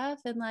normal stuff."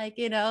 And like,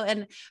 you know,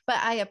 but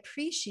I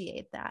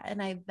appreciate that.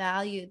 And I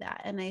value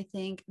that. And I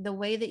think the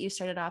way that you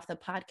started off the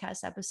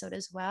podcast episode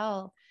as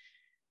well,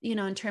 you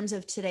know, in terms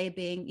of today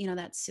being, you know,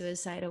 that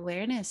Suicide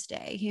Awareness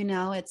Day, you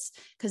know, it's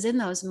because in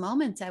those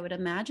moments, I would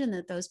imagine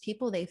that those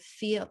people, they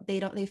feel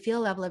a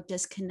level of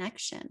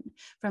disconnection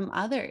from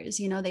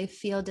others, you know, they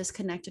feel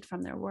disconnected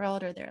from their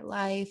world or their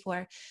life,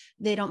 or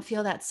they don't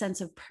feel that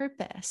sense of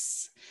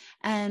purpose.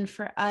 And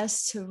for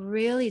us to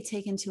really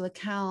take into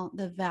account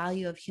the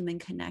value of human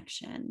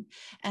connection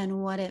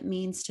and what it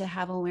means to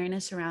have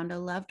awareness around a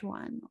loved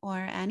one or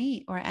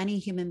any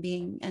human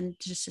being, and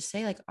just to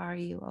say like, "Are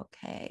you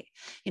okay?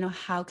 You know,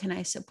 how can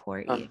I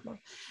support you?"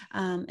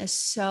 Is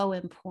so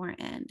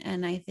important.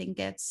 And I think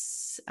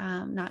it's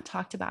not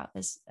talked about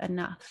as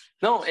enough.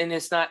 No, and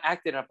it's not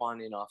acted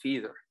upon enough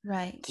either.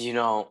 Right. You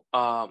know,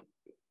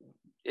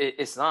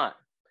 it's not.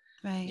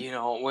 Right. You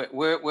know,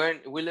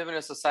 we live in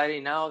a society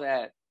now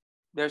that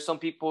there's some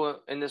people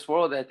in this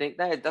world that think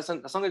that as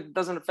long as it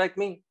doesn't affect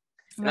me,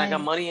 and I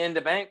got money in the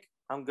bank,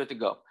 I'm good to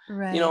go.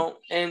 Right. You know,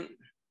 and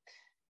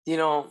you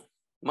know,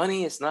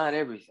 money is not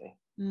everything.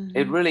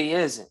 It really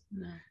isn't.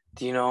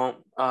 No.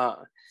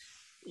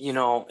 You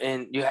know,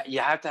 and you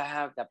have to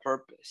have that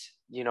purpose,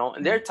 you know.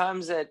 And there are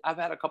times that I've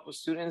had a couple of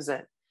students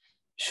that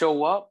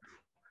show up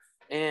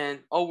and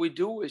all we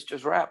do is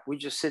just rap. We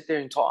just sit there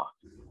and talk.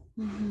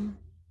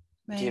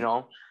 Right. You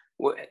know,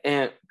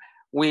 and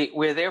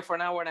we're there for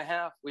an hour and a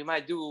half. We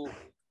might do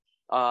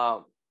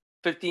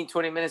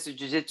 15-20 minutes of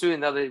jiu-jitsu,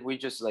 and other we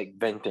just like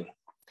venting.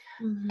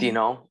 You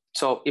know,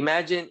 so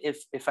imagine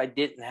if I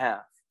didn't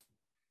have,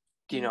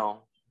 you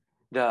know,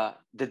 the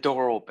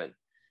door open.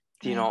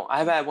 You know,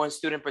 I've had one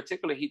student in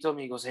particular, he told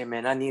me, he goes, "Hey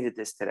man, I needed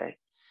this today."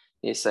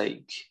 It's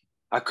like,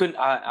 I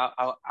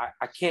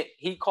can't,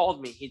 he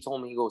called me, he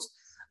told me, he goes,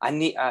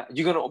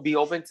 "You gonna be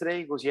open today?"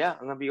 He goes, "Yeah,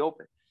 I'm gonna be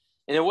open."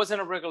 And it wasn't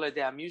a regular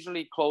day. I'm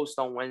usually closed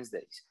on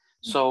Wednesdays.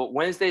 So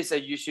Wednesdays are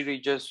usually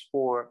just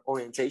for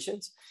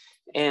orientations.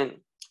 And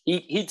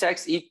he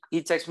texts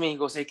me, he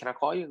goes, "Hey, can I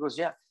call you?" He goes,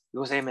 "Yeah." He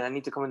goes, "Hey man, I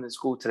need to come into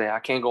school today. I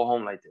can't go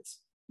home like this."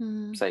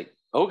 It's like,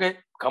 okay,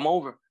 come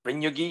over,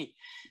 bring your gi,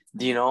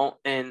 you know.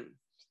 And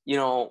you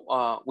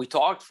know, we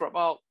talked for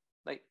about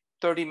like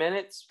 30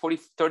 minutes,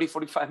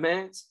 45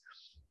 minutes.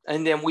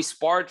 And then we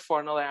sparred for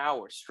another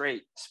hour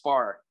straight,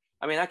 spar.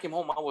 I mean, I came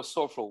home, I was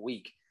sore for a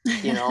week,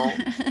 you know,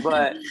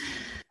 but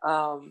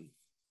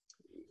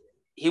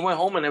he went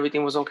home and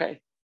everything was okay,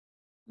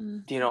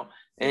 you know,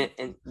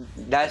 and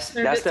that's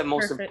the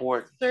most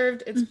important.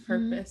 Served its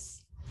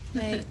purpose.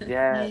 Right.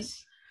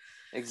 Yes,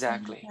 right.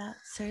 Exactly. Yeah,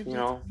 served you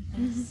know,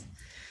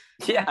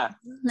 yeah.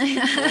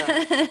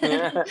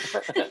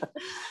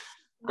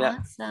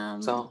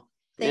 Awesome. So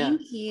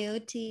thank you,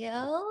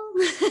 Teal.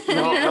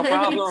 No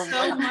problem.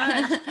 So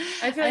much.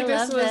 I feel like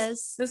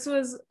this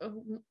was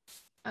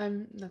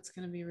that's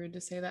gonna be rude to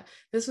say that.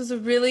 This was a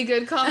really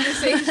good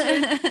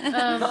conversation.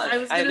 I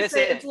was gonna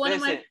say it's one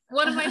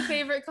of my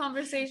favorite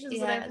conversations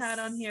that I've had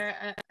on here.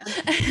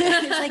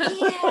 It's like,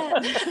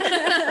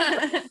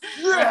 yeah.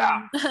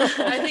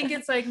 I think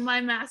it's like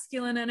my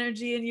masculine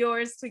energy and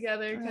yours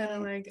together kind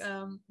of like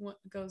what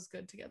goes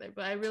good together.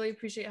 But I really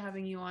appreciate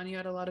having you on. You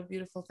had a lot of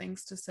beautiful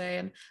things to say,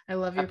 and I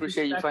love your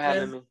appreciate you for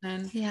having me.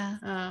 And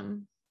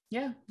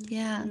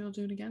we'll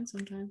do it again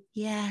sometime.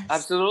 Yes,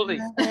 absolutely.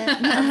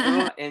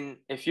 Absolutely. And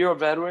if you're a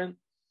veteran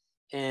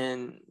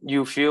and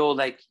you feel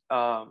like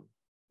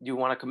you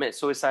want to commit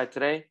suicide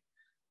today,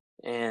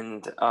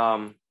 and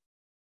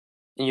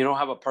you don't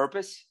have a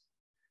purpose,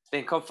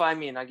 then come find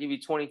me and I'll give you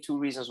 22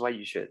 reasons why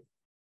you should.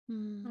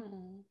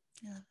 All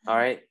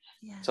right.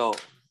 Yes. So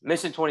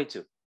mission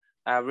 22.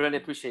 I really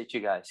appreciate you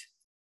guys.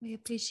 We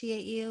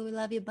appreciate you. We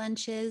love you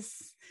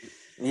bunches.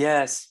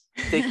 Yes.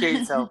 Take care of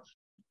yourself.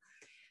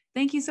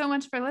 Thank you so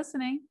much for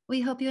listening.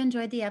 We hope you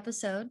enjoyed the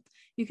episode.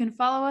 You can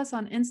follow us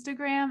on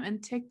Instagram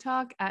and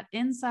TikTok at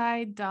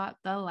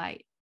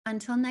inside.thelight.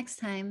 Until next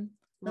time,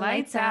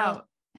 lights out.